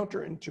perhaps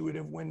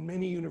counterintuitive when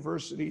many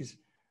universities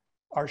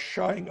are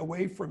shying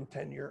away from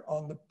tenure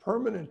on the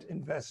permanent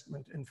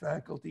investment in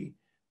faculty,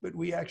 but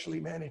we actually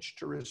managed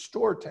to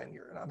restore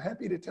tenure. And I'm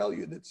happy to tell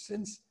you that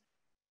since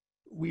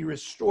we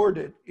restored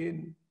it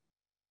in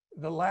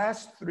the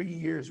last 3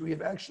 years, we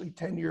have actually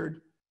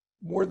tenured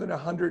more than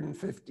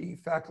 150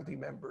 faculty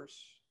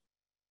members.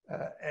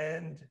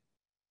 And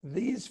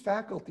these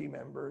faculty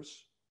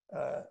members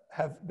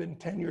have been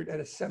tenured at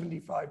a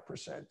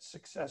 75%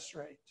 success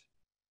rate.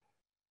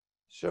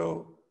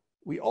 So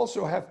we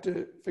also have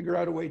to figure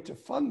out a way to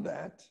fund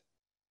that,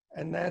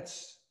 and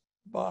that's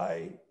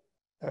by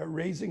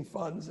raising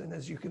funds. And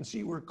as you can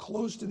see, we're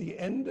close to the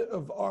end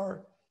of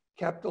our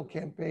capital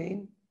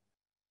campaign.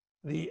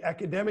 The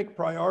academic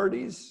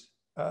priorities,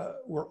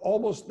 we're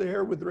almost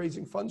there with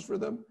raising funds for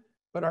them,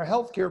 but our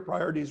healthcare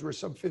priorities were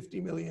some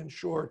 50 million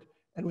short,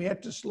 and we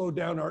had to slow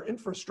down our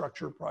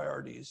infrastructure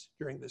priorities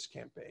during this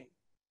campaign.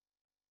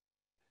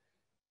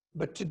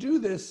 But to do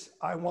this,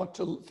 I want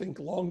to think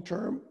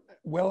long-term,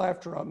 well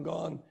after I'm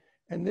gone,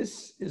 and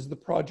this is the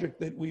project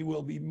that we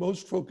will be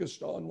most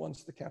focused on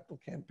once the capital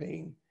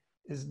campaign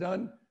is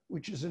done,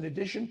 which is in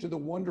addition to the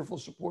wonderful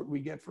support we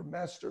get from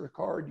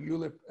MasterCard,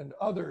 ULIP, and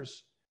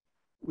others,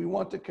 we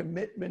want a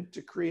commitment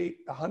to create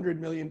a $100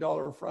 million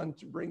fund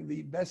to bring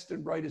the best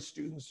and brightest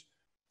students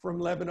from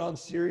Lebanon,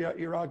 Syria,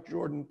 Iraq,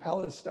 Jordan,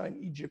 Palestine,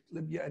 Egypt,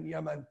 Libya, and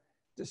Yemen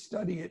to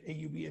study at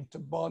AUB and to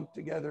bond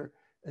together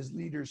as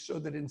leaders so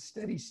that in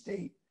steady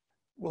state,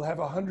 we'll have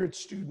 100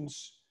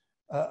 students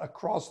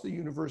across the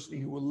university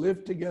who will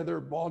live together,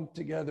 bond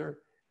together,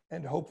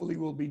 and hopefully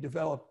will be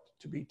developed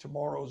to be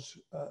tomorrow's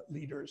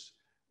leaders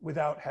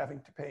without having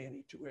to pay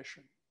any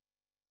tuition.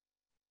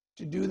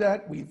 To do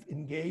that, we've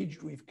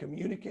engaged, we've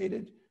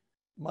communicated.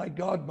 My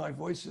God, my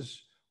voice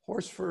is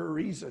hoarse for a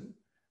reason.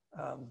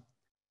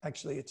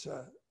 Actually, it's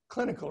a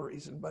clinical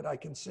reason, but I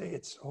can say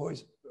it's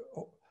hoarse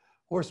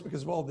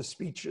because of all the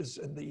speeches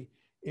and the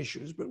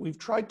issues. But we've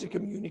tried to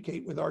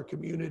communicate with our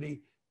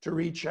community to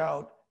reach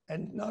out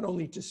and not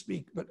only to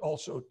speak, but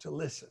also to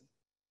listen.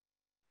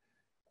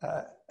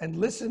 And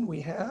listen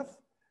we have.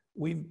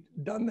 We've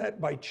done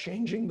that by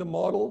changing the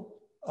model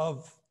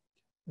of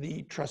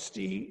the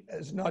trustee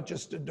as not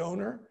just a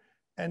donor,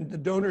 and the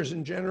donors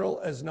in general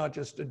as not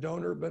just a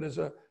donor, but as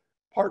a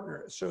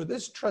partner. So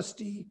this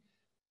trustee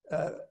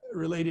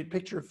related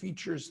picture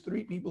features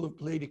 3 people who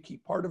played a key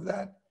part of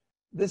that.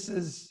 This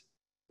is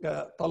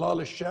Talal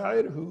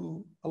al-Sha'ir,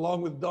 who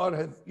along with Dar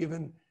have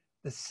given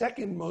the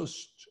second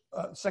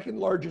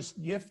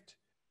largest gift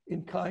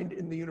in kind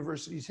in the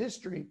university's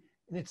history.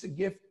 And it's a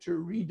gift to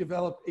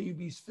redevelop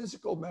AUB's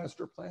physical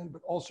master plan,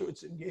 but also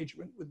its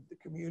engagement with the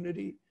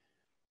community.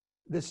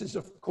 This is,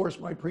 of course,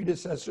 my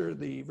predecessor,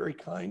 the very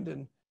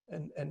kind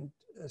and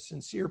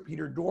sincere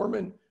Peter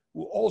Dorman,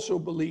 who also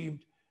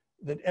believed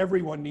that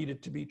everyone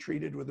needed to be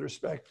treated with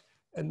respect.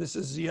 And this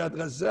is Ziad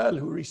Ghazal,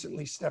 who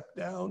recently stepped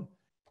down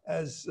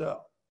as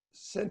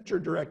center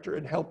director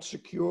and helped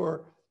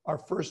secure our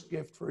first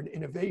gift for an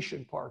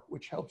innovation park,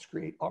 which helps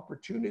create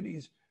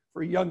opportunities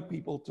for young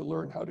people to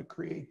learn how to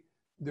create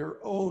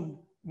their own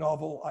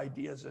novel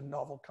ideas and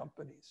novel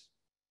companies.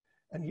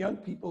 And young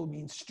people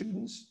means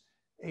students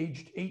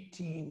aged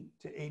 18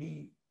 to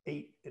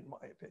 88, in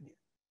my opinion.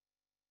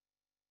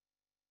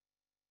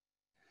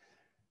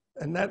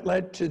 And that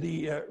led to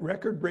the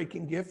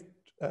record-breaking gift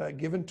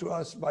given to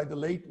us by the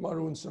late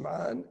Maroon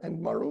Sam'an.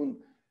 And Maroon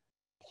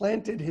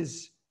planted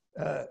his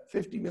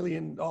 $50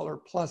 million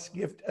plus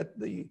gift at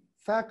the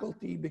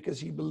faculty because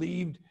he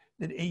believed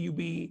that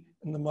AUB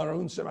and the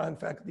Maroon Sam'an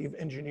Faculty of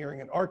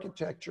Engineering and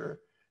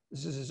Architecture,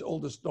 this is his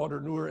oldest daughter,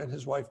 Noor, and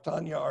his wife,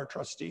 Tanya, our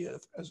trustee,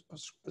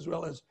 as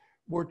well as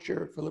board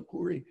chair, Philip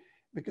Khuri,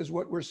 because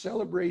what we're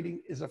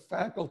celebrating is a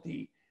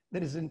faculty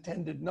that is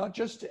intended not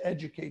just to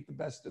educate the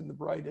best and the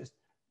brightest,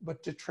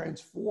 but to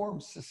transform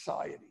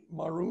society.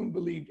 Maroon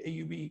believed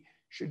AUB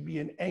should be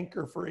an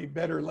anchor for a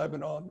better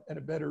Lebanon and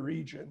a better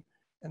region.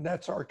 And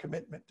that's our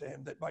commitment to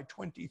him, that by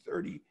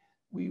 2030,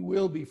 we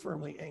will be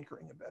firmly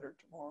anchoring a better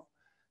tomorrow.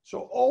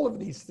 So all of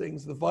these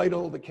things, the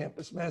Vital, the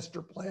Campus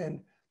Master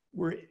Plan,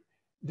 were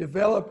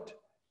developed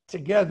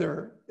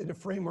together in a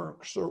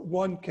framework so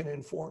one can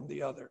inform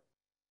the other.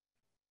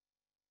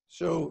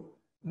 So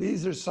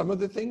these are some of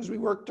the things we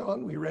worked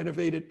on. We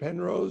renovated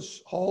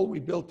Penrose Hall. We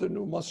built a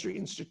new Masri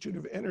Institute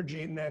of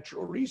Energy and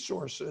Natural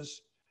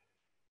Resources.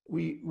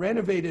 We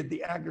renovated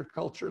the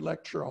Agriculture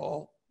Lecture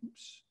Hall.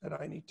 Oops, and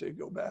I need to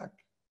go back.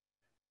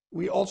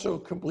 We also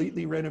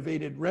completely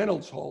renovated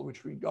Reynolds Hall,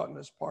 which we'd gotten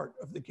as part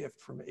of the gift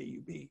from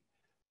AUB.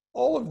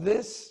 All of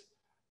this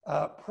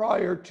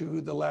prior to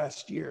the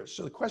last year.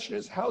 So the question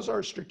is, how's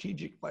our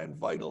strategic plan,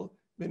 Vital,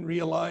 been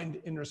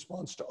realigned in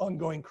response to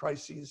ongoing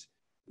crises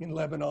in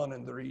Lebanon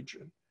and the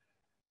region?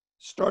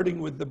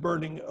 Starting with the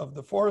burning of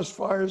the forest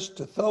fires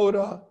to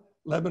Thawra,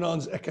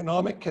 Lebanon's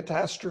economic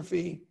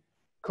catastrophe,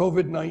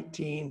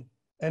 COVID-19,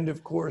 and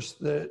of course,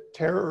 the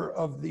terror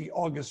of the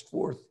August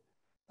 4th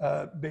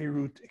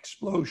Beirut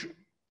explosion.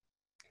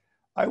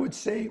 I would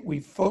say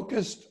we've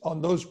focused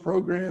on those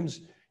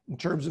programs in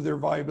terms of their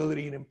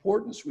viability and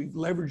importance. We've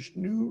leveraged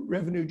new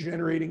revenue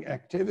generating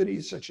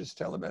activities such as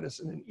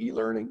telemedicine and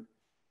e-learning.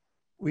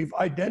 We've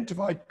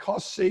identified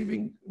cost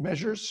saving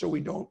measures so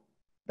we don't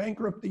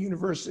bankrupt the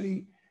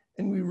university.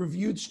 And we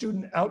reviewed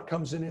student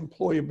outcomes and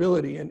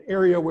employability, an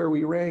area where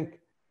we rank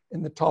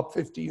in the top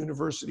 50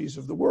 universities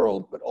of the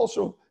world, but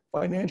also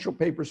financial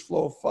papers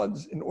flow of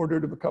funds in order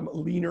to become a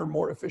leaner,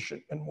 more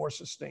efficient, and more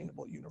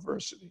sustainable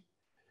university.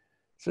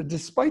 So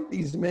despite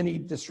these many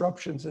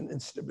disruptions and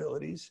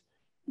instabilities,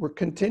 we're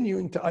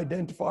continuing to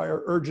identify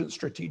our urgent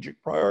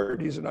strategic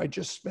priorities. And I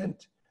just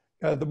spent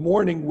the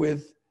morning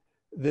with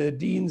the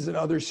deans and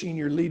other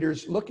senior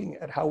leaders looking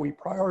at how we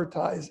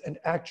prioritize and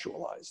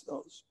actualize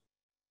those.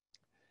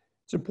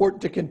 It's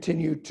important to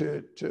continue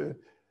to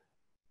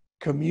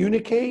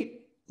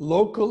communicate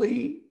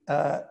locally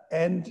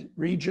and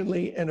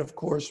regionally, and of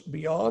course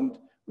beyond.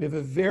 We have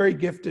a very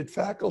gifted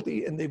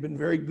faculty, and they've been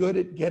very good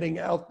at getting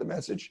out the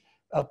message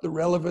about the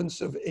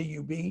relevance of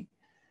AUB.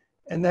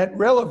 And that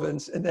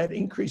relevance and that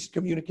increased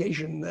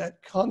communication,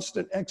 that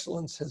constant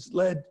excellence has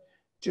led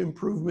to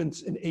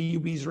improvements in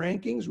AUB's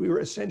rankings. We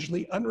were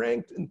essentially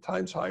unranked in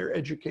Times Higher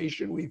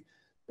Education. We've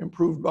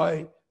improved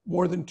by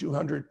more than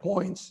 200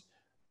 points.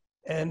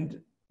 And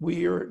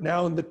we are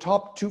now in the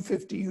top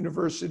 250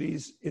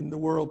 universities in the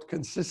world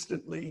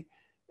consistently,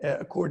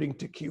 according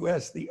to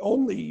QS, the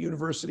only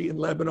university in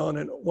Lebanon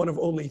and one of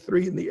only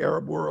 3 in the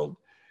Arab world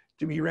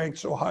to be ranked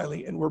so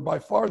highly. And we're by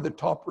far the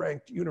top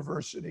ranked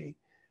university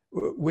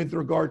with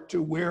regard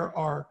to where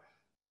our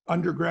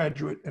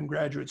undergraduate and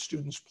graduate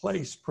students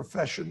place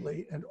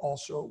professionally and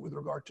also with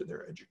regard to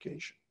their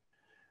education.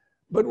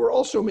 But we're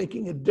also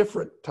making a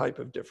different type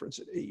of difference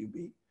at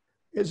AUB.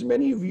 As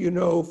many of you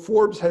know,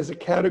 Forbes has a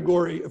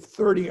category of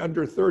 30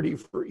 under 30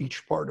 for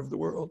each part of the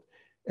world.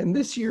 And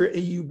this year,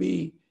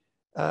 AUB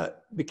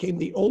became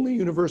the only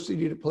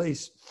university to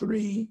place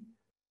 3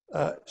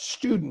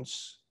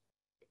 students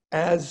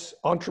as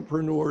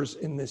entrepreneurs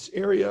in this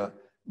area.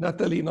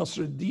 Nathalie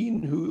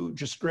Nasruddin, who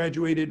just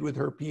graduated with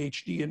her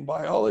PhD in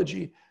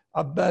biology,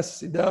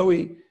 Abbas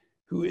Sidawi,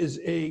 who is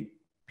a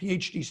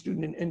PhD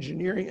student in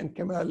engineering, and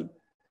Kamel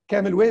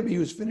Webi,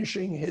 who's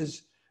finishing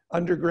his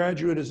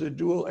undergraduate as a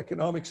dual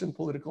economics and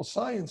political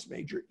science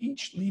major,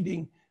 each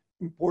leading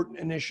important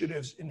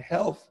initiatives in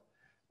health,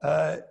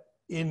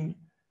 in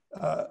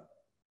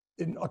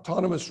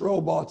autonomous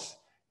robots,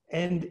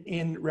 and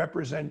in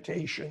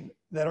representation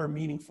that are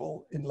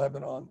meaningful in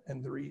Lebanon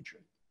and the region.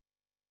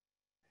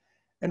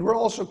 And we're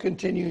also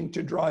continuing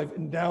to drive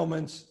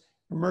endowments,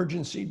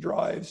 emergency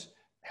drives,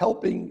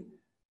 helping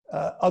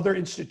other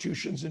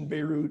institutions in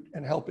Beirut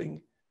and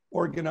helping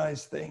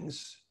organize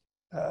things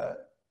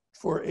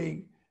for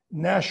a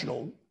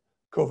national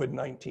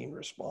COVID-19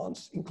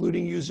 response,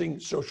 including using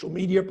social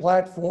media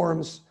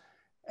platforms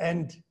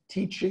and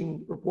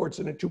teaching reports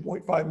in a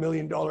 $2.5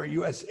 million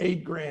US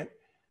aid grant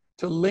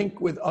to link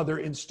with other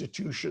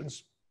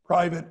institutions,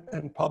 private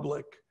and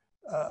public,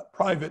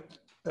 private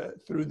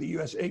through the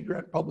US aid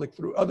grant, public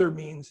through other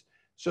means,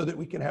 so that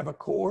we can have a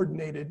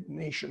coordinated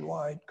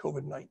nationwide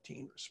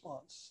COVID-19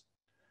 response.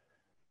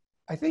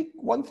 I think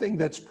one thing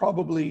that's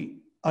probably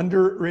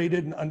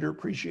underrated and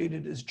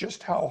underappreciated is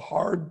just how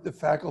hard the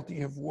faculty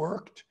have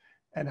worked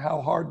and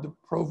how hard the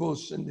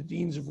provosts and the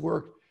deans have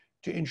worked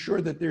to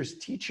ensure that there's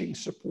teaching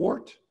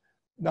support,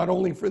 not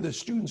only for the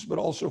students, but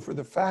also for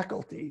the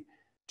faculty,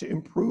 to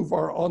improve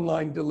our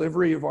online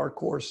delivery of our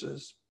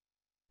courses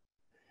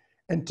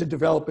and to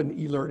develop an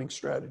e-learning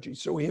strategy.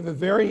 So we have a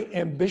very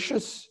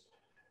ambitious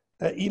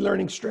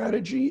e-learning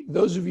strategy.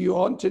 Those of you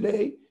on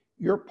today,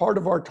 you're part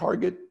of our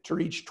target to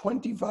reach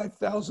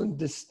 25,000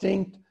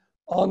 distinct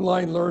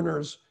online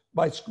learners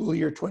by school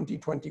year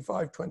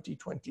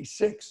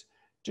 2025-2026,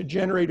 to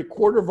generate a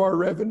quarter of our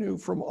revenue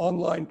from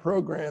online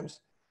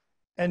programs,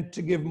 and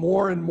to give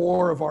more and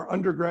more of our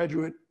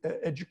undergraduate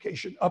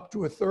education, up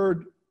to a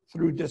third,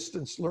 through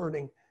distance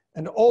learning,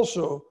 and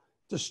also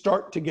to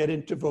start to get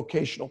into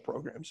vocational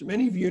programs.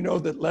 Many of you know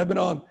that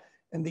Lebanon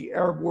and the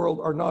Arab world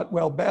are not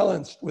well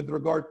balanced with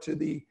regard to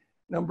the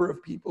number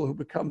of people who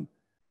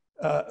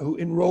who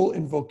enroll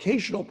in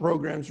vocational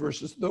programs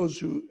versus those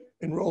who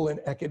enroll in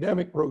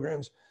academic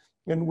programs.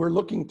 And we're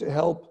looking to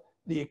help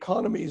the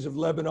economies of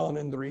Lebanon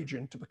and the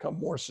region to become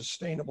more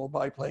sustainable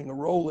by playing a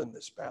role in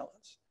this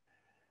balance.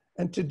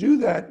 And to do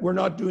that, we're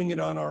not doing it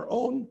on our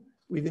own.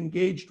 We've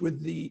engaged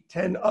with the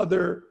 10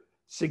 other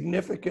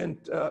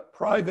significant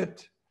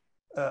private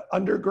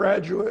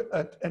undergraduate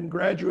and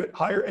graduate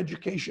higher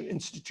education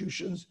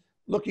institutions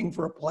looking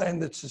for a plan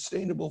that's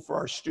sustainable for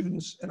our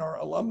students and our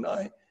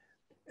alumni.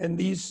 And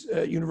these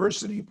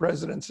university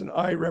presidents and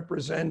I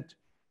represent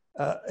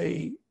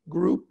a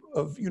group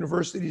of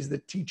universities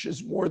that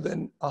teaches more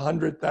than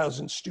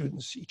 100,000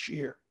 students each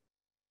year.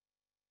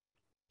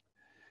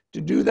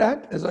 To do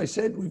that, as I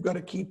said, we've got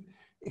to keep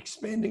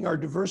expanding our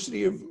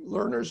diversity of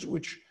learners,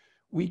 which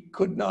we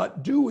could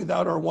not do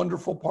without our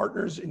wonderful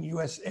partners in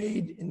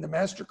USAID, in the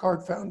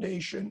MasterCard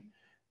Foundation,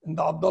 in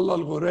the Abdullah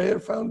Al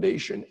Ghurair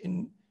Foundation,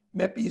 in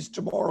MEPI's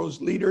Tomorrow's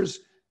Leaders,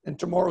 and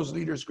Tomorrow's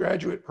Leaders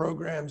graduate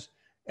programs,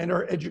 and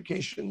our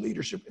Education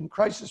Leadership in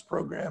Crisis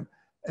program,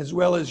 as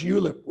well as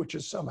ULIP, which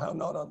is somehow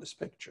not on this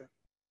picture.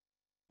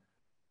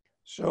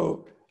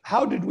 So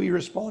how did we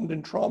respond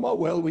in trauma?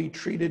 Well, we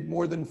treated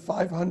more than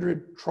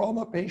 500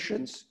 trauma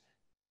patients,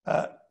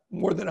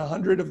 more than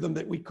 100 of them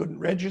that we couldn't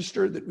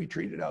register, that we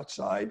treated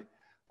outside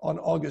on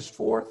August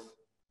 4th.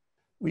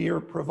 We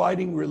are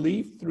providing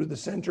relief through the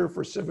Center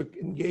for Civic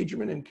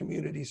Engagement and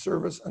Community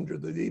Service under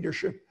the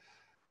leadership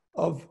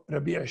of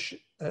Rabia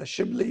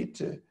Shibli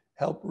to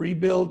help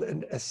rebuild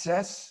and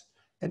assess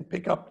and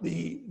pick up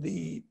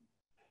the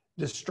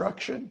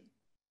destruction.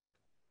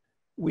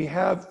 We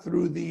have,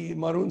 through the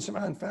Maroon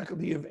Sam'an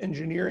Faculty of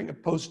Engineering, a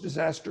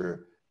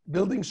post-disaster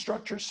building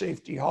structure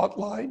safety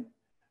hotline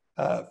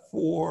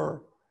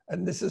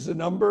and this is a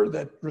number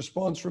that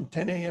responds from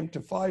 10 a.m. to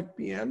 5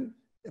 p.m.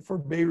 for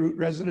Beirut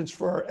residents,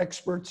 for our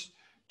experts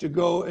to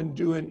go and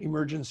do an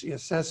emergency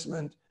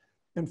assessment.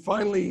 And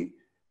finally,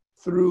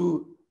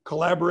 through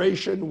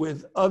collaboration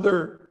with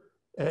other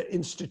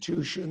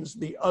institutions,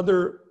 the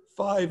other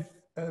 5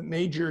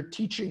 major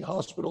teaching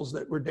hospitals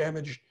that were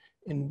damaged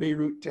in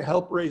Beirut, to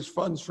help raise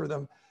funds for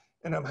them.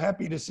 And I'm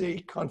happy to say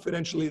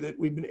confidentially that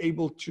we've been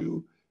able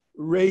to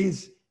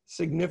raise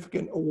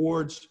significant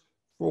awards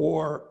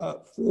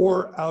for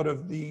 4 out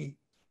of the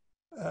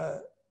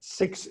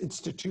 6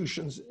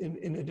 institutions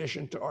in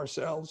addition to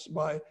ourselves,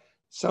 by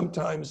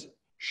sometimes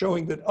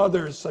showing that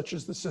others, such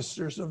as the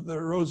Sisters of the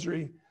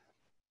Rosary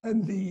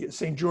and the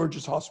St.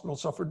 George's Hospital,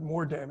 suffered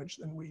more damage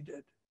than we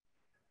did.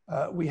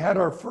 We had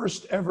our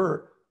first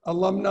ever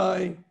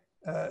alumni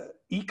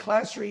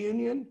E-class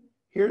reunion.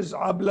 Here's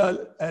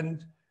Abla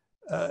and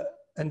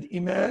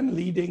Iman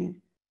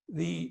leading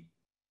the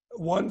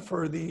one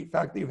for the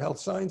Faculty of Health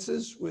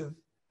Sciences with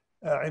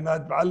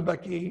Imad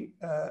Baalbaki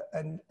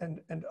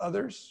and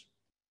others.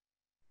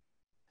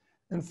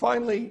 And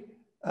finally,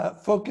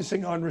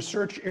 focusing on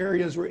research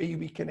areas where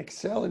AUB can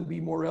excel and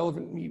be more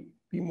relevant,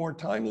 be more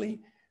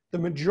timely. The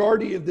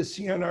majority of the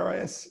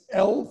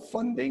CNRSL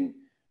funding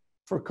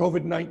for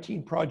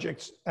COVID-19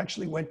 projects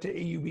actually went to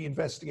AUB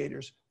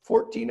investigators.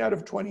 14 out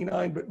of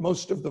 29, but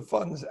most of the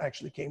funds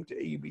actually came to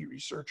AUB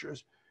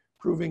researchers,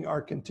 proving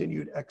our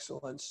continued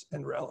excellence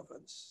and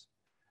relevance.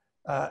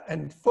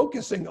 And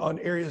focusing on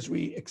areas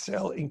we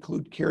excel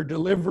include care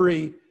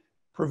delivery,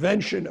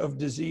 prevention of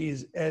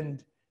disease,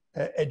 and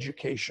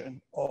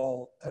education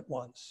all at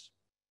once.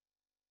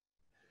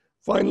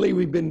 Finally,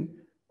 we've been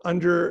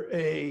under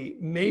a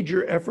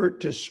major effort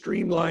to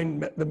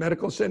streamline the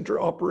medical center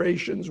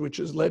operations, which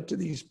has led to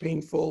these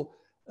painful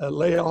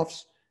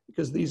layoffs,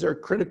 because these are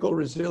critical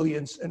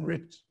resilience and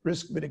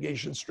risk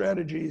mitigation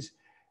strategies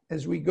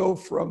as we go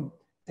from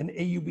an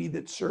AUB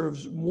that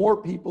serves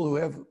more people who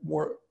have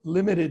more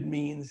limited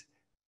means,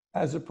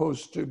 as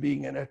opposed to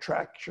being an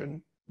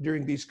attraction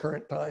during these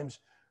current times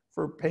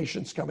for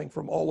patients coming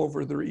from all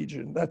over the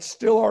region. That's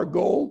still our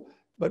goal,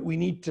 but we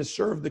need to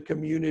serve the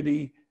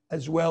community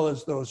as well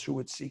as those who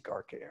would seek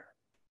our care.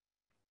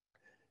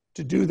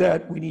 To do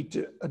that, we need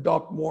to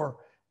adopt more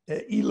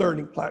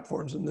e-learning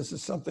platforms, and this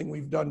is something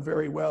we've done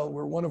very well.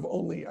 We're one of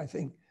only, I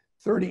think,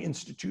 30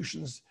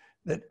 institutions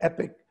that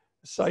EPIC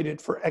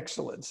cited for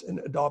excellence in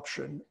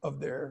adoption of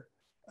their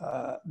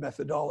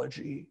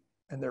methodology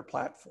and their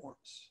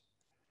platforms.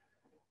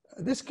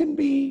 This can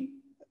be,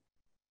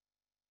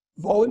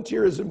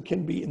 volunteerism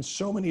can be in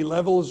so many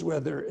levels,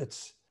 whether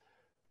it's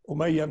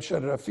Umayya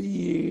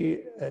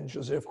Msharrafi and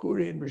Joseph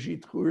Khoury and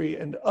Brigitte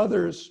Khoury and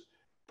others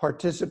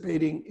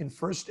participating in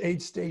first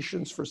aid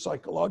stations for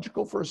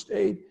psychological first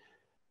aid.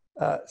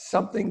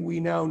 Something we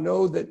now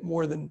know that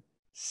more than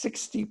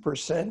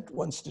 60%,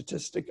 one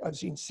statistic I've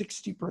seen,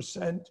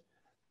 60%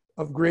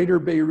 of Greater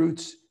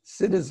Beirut's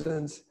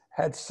citizens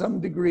had some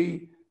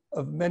degree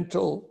of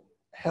mental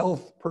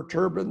health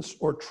perturbance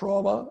or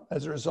trauma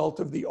as a result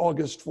of the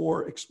August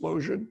 4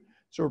 explosion.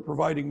 So we're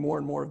providing more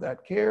and more of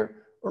that care,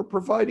 or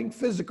providing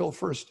physical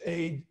first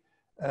aid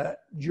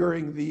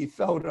during the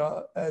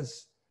Thawra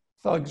as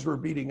thugs were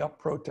beating up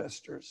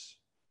protesters.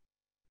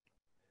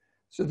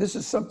 So this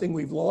is something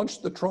we've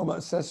launched, the Trauma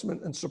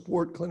Assessment and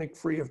Support Clinic,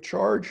 free of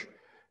charge.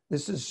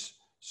 This has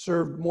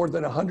served more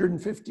than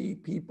 150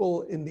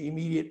 people in the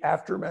immediate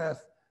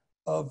aftermath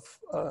of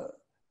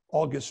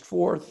August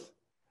 4th.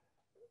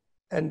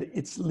 And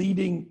it's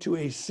leading to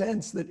a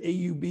sense that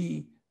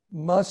AUB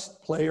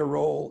must play a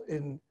role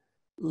in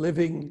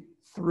living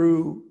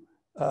through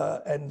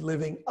and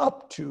living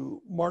up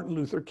to Martin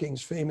Luther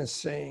King's famous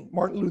saying.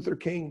 Martin Luther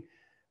King,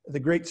 the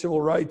great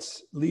civil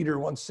rights leader,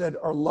 once said,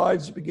 "Our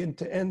lives begin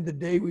to end the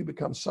day we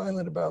become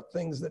silent about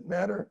things that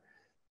matter."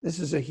 This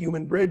is a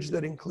human bridge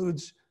that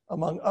includes,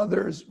 among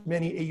others,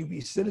 many AUB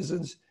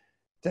citizens,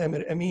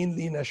 Tamer Amin,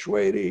 Lina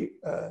Shweri,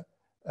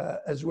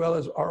 as well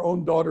as our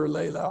own daughter,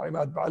 Layla,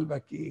 Imad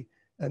Baalbaki,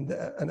 and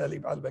Anali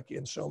Baalbaki,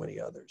 and so many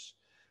others.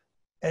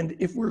 And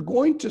if we're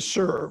going to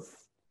serve,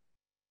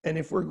 and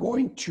if we're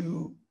going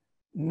to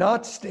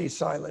not stay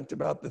silent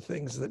about the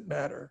things that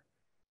matter,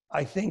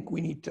 I think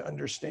we need to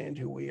understand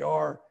who we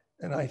are,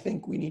 and I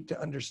think we need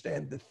to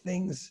understand the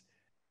things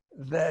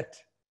that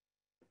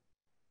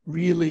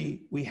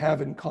really we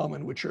have in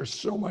common, which are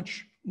so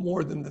much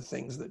more than the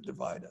things that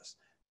divide us.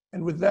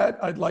 And with that,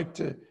 I'd like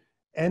to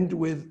end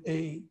with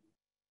a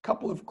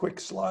couple of quick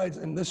slides,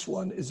 and this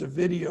one is a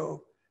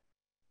video,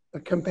 a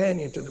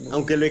companion to the movie.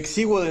 Aunque lo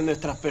exiguo de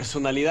nuestras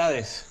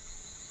personalidades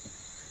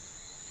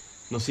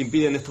nos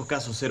impide en estos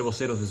casos ser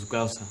voceros de su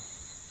causa.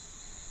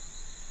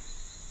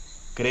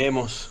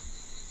 Creemos,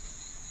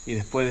 y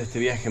después de este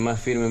viaje más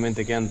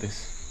firmemente que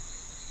antes,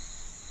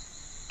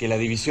 que la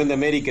división de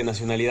América en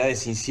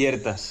nacionalidades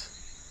inciertas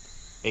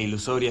e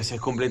ilusorias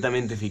es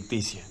completamente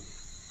ficticia.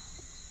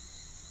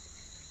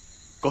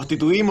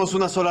 Constituimos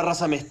una sola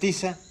raza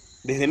mestiza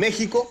desde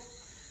México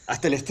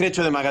hasta el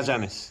estrecho de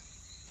Magallanes.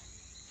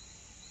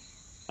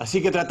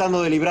 Así que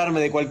tratando de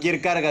librarme de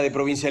cualquier carga de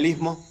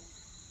provincialismo,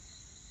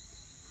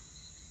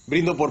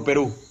 brindo por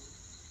Perú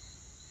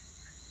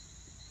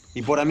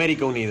y por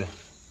América Unida.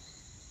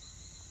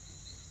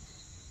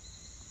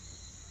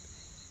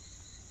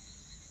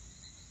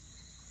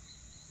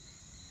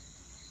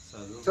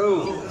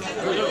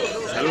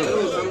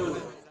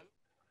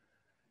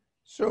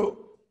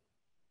 So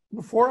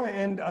before I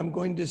end, I'm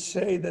going to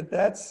say that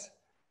that's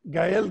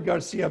Gael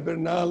Garcia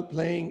Bernal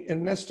playing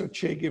Ernesto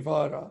Che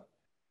Guevara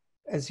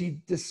as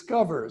he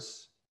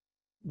discovers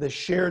the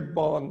shared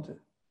bond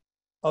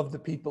of the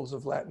peoples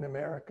of Latin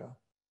America.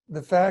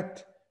 The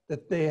fact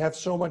that they have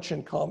so much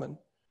in common,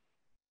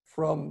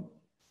 from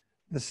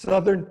the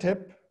southern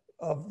tip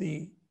of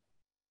the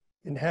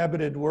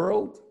inhabited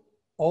world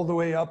all the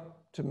way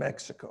up to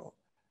Mexico,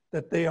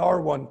 that they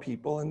are one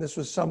people. And this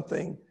was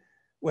something,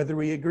 whether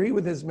we agree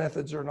with his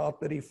methods or not,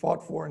 that he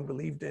fought for and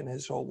believed in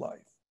his whole life.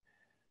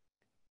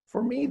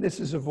 For me, this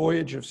is a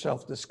voyage of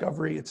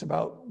self-discovery. It's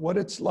about what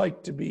it's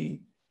like to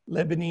be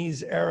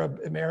Lebanese, Arab,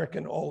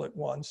 American all at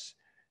once.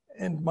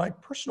 And my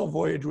personal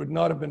voyage would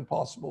not have been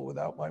possible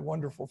without my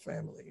wonderful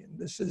family. And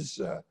this is,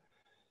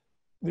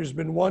 there's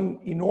been one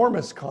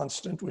enormous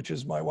constant, which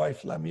is my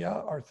wife,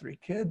 Lamia, our 3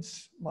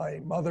 kids, my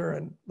mother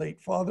and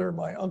late father,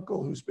 my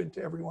uncle, who's been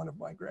to every one of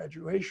my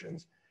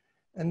graduations.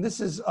 And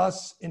this is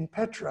us in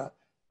Petra,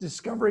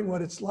 discovering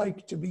what it's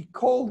like to be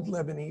called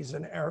Lebanese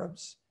and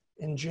Arabs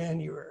in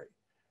January.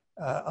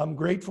 I'm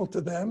grateful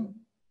to them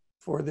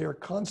for their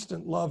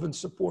constant love and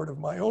support of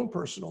my own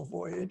personal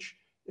voyage.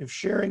 If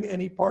sharing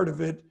any part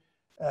of it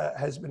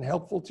has been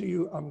helpful to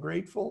you, I'm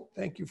grateful.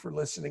 Thank you for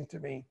listening to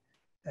me,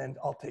 and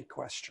I'll take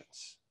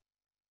questions.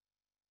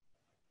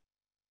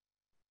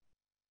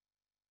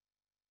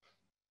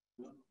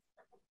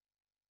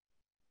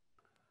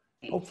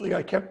 Hopefully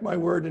I kept my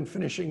word in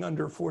finishing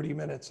under 40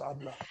 minutes,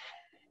 Abla.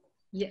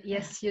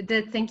 Yes, you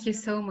did. Thank you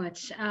so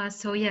much.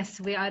 So yes,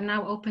 we are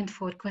now open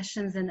for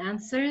questions and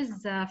answers.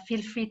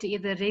 Feel free to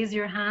either raise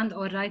your hand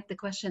or write the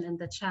question in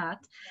the chat.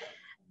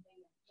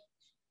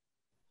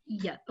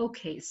 Yeah,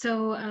 okay.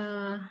 So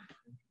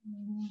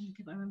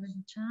give our members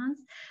a chance.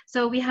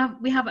 So we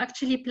have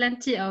actually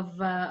plenty of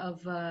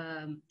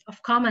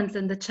comments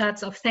in the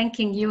chats of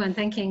thanking you and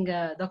thanking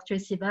Dr.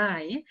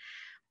 Sibai.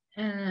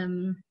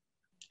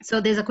 So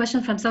there's a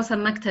question from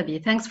Sawsan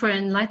Maktabi. Thanks for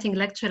an enlightening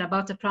lecture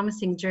about a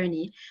promising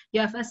journey.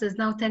 UFS is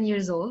now 10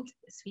 years old.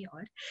 Yes, we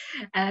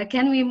are.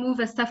 Can we move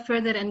a step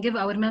further and give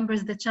our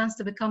members the chance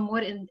to become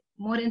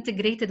more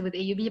integrated with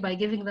AUB by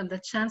giving them the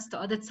chance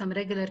to audit some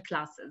regular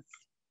classes?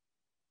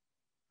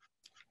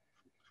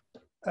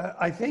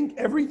 I think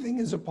everything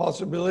is a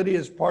possibility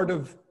as part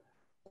of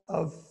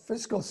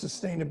fiscal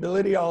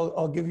sustainability.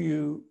 I'll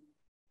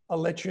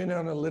let you in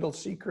on a little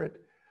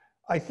secret.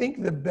 I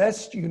think the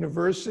best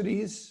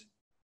universities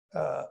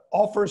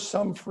offer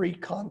some free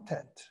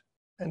content.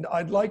 And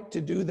I'd like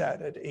to do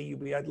that at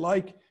AUB. I'd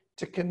like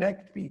to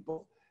connect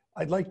people.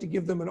 I'd like to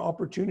give them an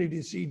opportunity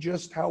to see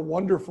just how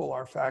wonderful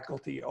our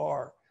faculty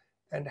are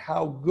and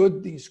how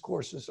good these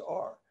courses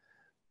are.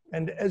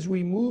 And as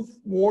we move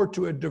more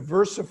to a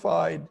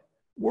diversified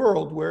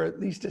world where at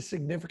least a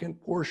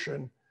significant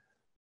portion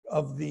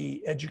of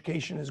the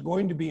education is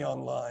going to be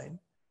online,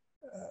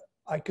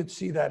 I could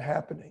see that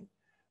happening.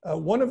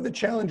 One of the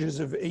challenges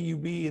of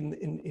AUB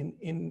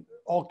in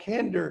all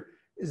candor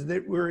is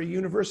that we're a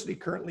university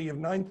currently of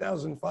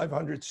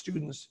 9,500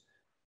 students,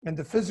 and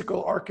the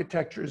physical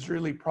architecture is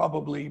really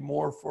probably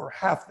more for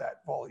half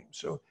that volume.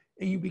 So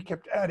AUB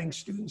kept adding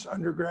students,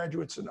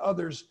 undergraduates and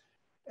others,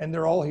 and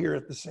they're all here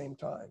at the same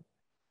time.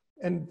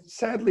 And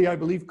sadly, I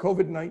believe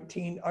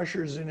COVID-19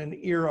 ushers in an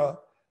era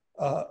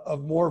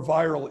of more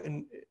viral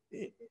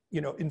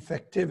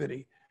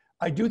infectivity.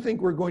 I do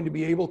think we're going to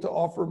be able to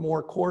offer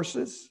more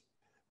courses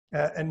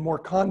and more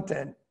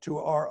content to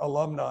our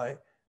alumni,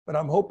 but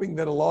I'm hoping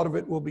that a lot of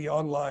it will be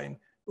online,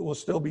 but we'll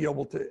still be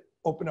able to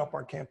open up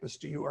our campus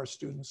to you, our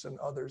students and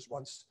others,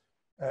 once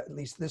at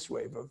least this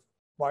wave of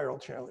viral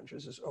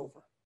challenges is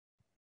over.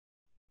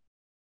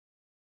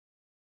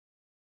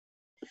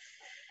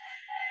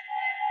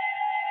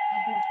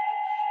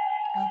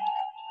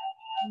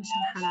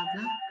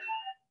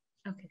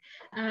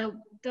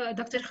 Okay,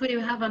 Dr. Khuri,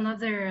 we have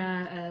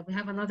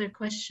another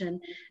question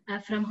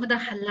from Huda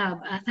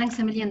Halab. Thanks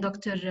a million,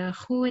 Dr.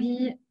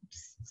 Khuri.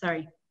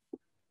 Sorry.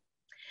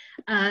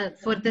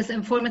 for this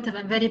informative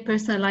and very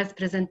personalized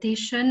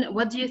presentation.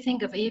 What do you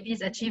think of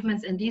AUB's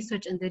achievements in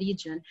research in the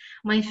region?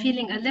 My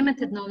feeling and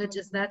limited knowledge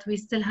is that we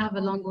still have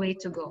a long way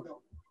to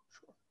go.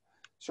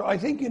 So I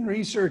think in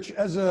research,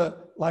 as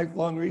a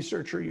lifelong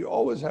researcher, you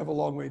always have a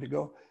long way to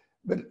go.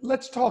 But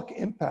let's talk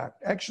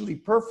impact. Actually,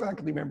 per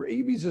faculty member,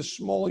 AUB is a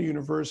small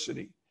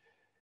university.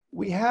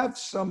 We have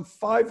some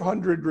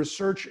 500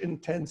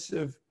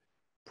 research-intensive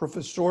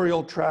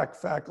professorial track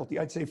faculty.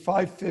 I'd say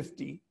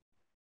 550.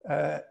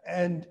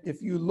 And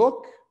if you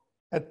look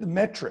at the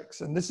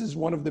metrics, and this is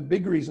one of the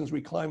big reasons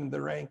we climbed the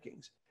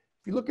rankings.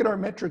 If you look at our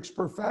metrics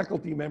per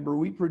faculty member,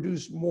 we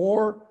produce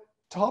more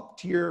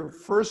top-tier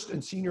first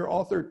and senior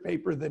authored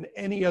paper than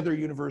any other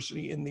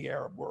university in the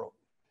Arab world.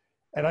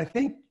 And I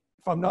think,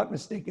 if I'm not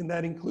mistaken,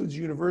 that includes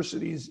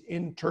universities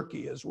in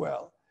Turkey as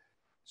well.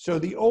 So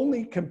the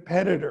only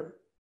competitor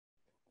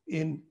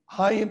in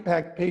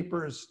high-impact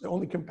papers, the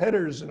only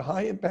competitors in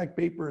high-impact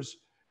papers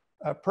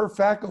per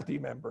faculty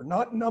member,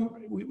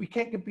 we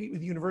can't compete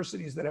with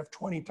universities that have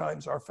 20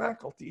 times our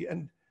faculty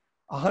and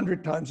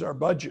 100 times our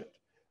budget.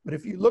 But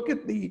if you look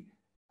at the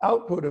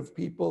output of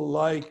people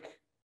like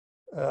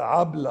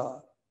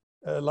Abla,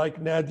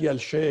 like Nadia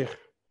Al-Sheikh,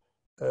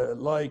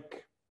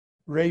 like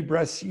Ray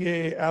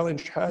Brassier, Alan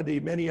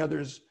Shahadi, many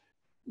others,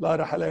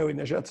 Lara Halawi,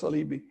 Najat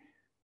Salibi,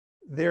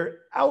 their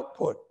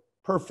output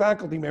per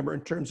faculty member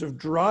in terms of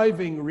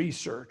driving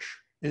research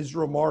is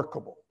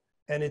remarkable.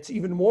 And it's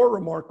even more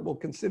remarkable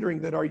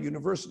considering that our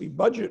university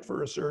budget for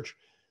research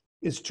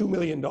is $2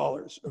 million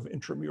of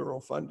intramural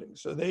funding.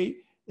 So they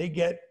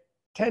get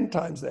 10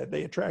 times that.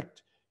 They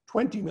attract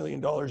 $20 million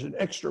in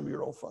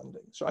extramural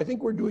funding. So I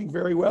think we're doing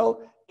very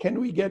well. Can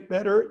we get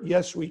better?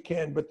 Yes, we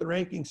can, but the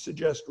rankings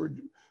suggest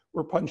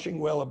we're punching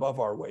well above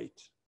our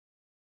weight.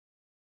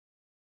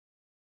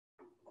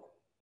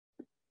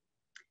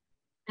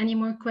 Any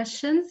more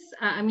questions?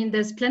 I mean,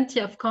 there's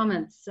plenty of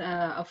comments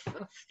of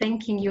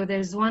thanking you.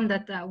 There's one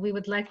that we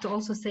would like to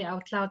also say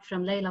out loud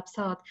from Layla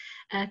Absat.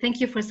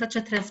 Thank you for such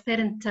a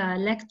transparent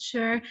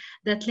lecture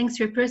that links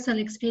your personal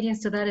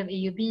experience to that of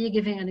AUB,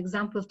 giving an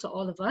example to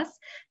all of us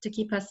to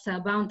keep us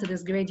bound to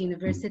this great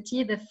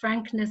university. The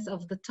frankness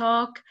of the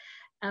talk,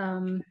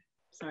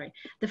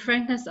 the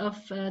frankness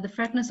of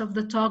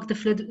the talk,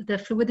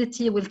 the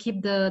fluidity will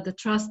keep the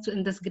trust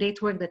in this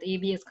great work that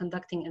AUB is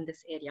conducting in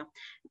this area.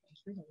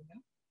 Thank you, Layla.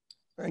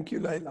 Thank you,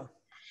 Layla.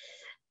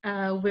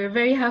 We're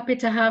very happy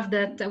to have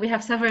that. We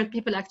have several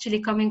people actually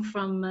coming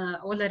from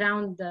all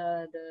around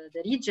the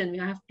region. We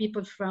have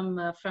people from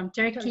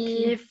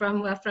Turkey,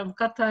 from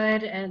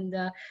Qatar, and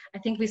I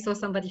think we saw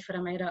somebody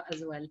from Iraq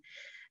as well.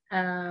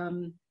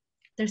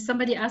 There's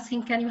somebody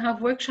asking, can you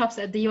have workshops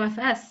at the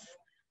UFS?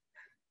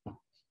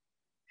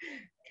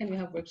 Can we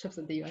have workshops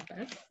at the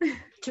UFS?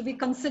 To be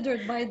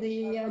considered by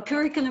the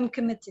curriculum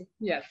committee.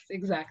 Yes,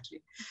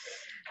 exactly.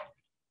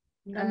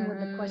 Done with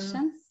the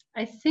questions?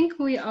 I think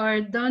we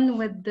are done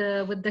with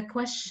the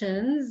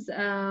questions.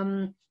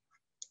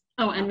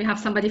 Oh, and we have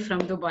somebody from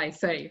Dubai,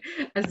 sorry,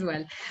 as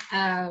well.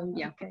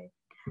 Yeah. Okay.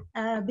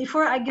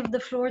 Before I give the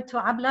floor to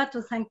Abla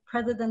to thank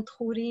President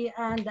Khuri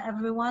and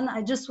everyone,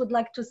 I just would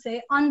like to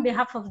say on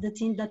behalf of the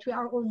team that we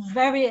are all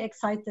very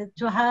excited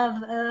to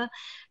have a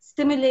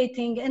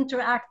stimulating,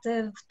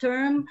 interactive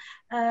term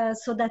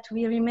so that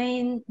we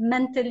remain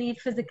mentally,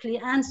 physically,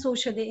 and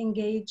socially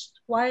engaged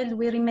while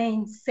we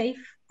remain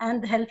safe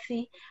and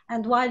healthy,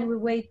 and while we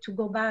wait to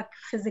go back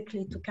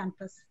physically to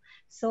campus.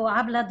 So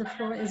Abla, the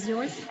floor is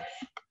yours.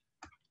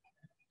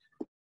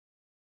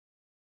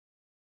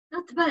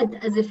 Not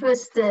bad as a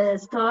first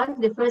start,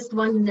 the first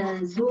one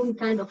Zoom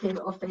kind of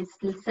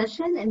a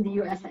session in the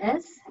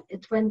UFS.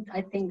 It went,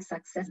 I think,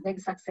 very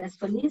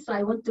successfully. So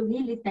I want to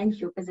really thank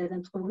you,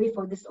 President Khuri,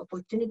 for this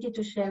opportunity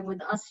to share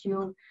with us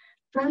your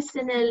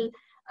personal,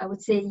 I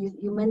would say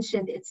you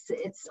mentioned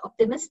it's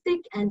optimistic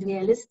and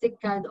realistic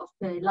kind of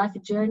life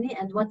journey,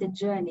 and what a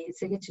journey.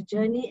 It's a rich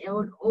journey,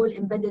 all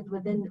embedded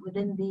within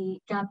the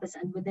campus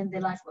and within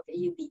the life of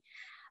AUB.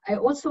 I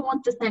also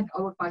want to thank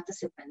our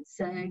participants.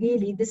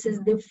 Really, this is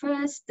the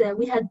first,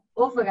 we had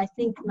over, I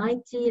think,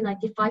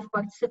 95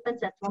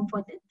 participants at one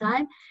point in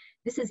time.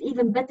 This is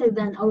even better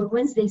than our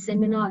Wednesday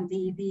seminar,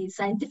 the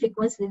scientific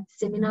Wednesday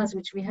seminars,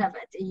 which we have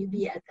at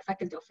AUB at the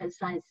Faculty of Health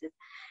Sciences.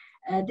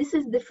 This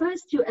is the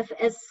first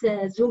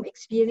UFS Zoom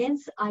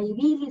experience. I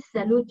really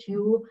salute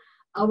you.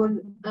 I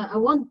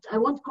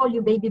won't call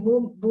you baby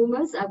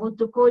boomers. I want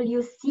to call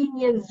you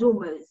senior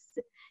Zoomers.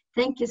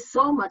 Thank you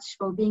so much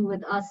for being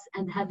with us,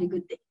 and have a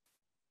good day.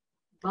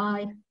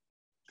 Bye.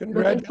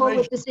 Looking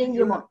forward to seeing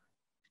you more.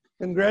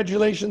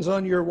 Congratulations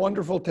on your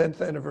wonderful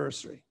 10th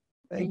anniversary.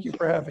 Thank you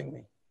for having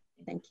me.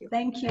 Thank you.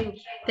 Thank you.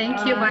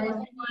 Thank you. Bye.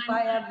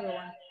 Bye,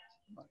 everyone.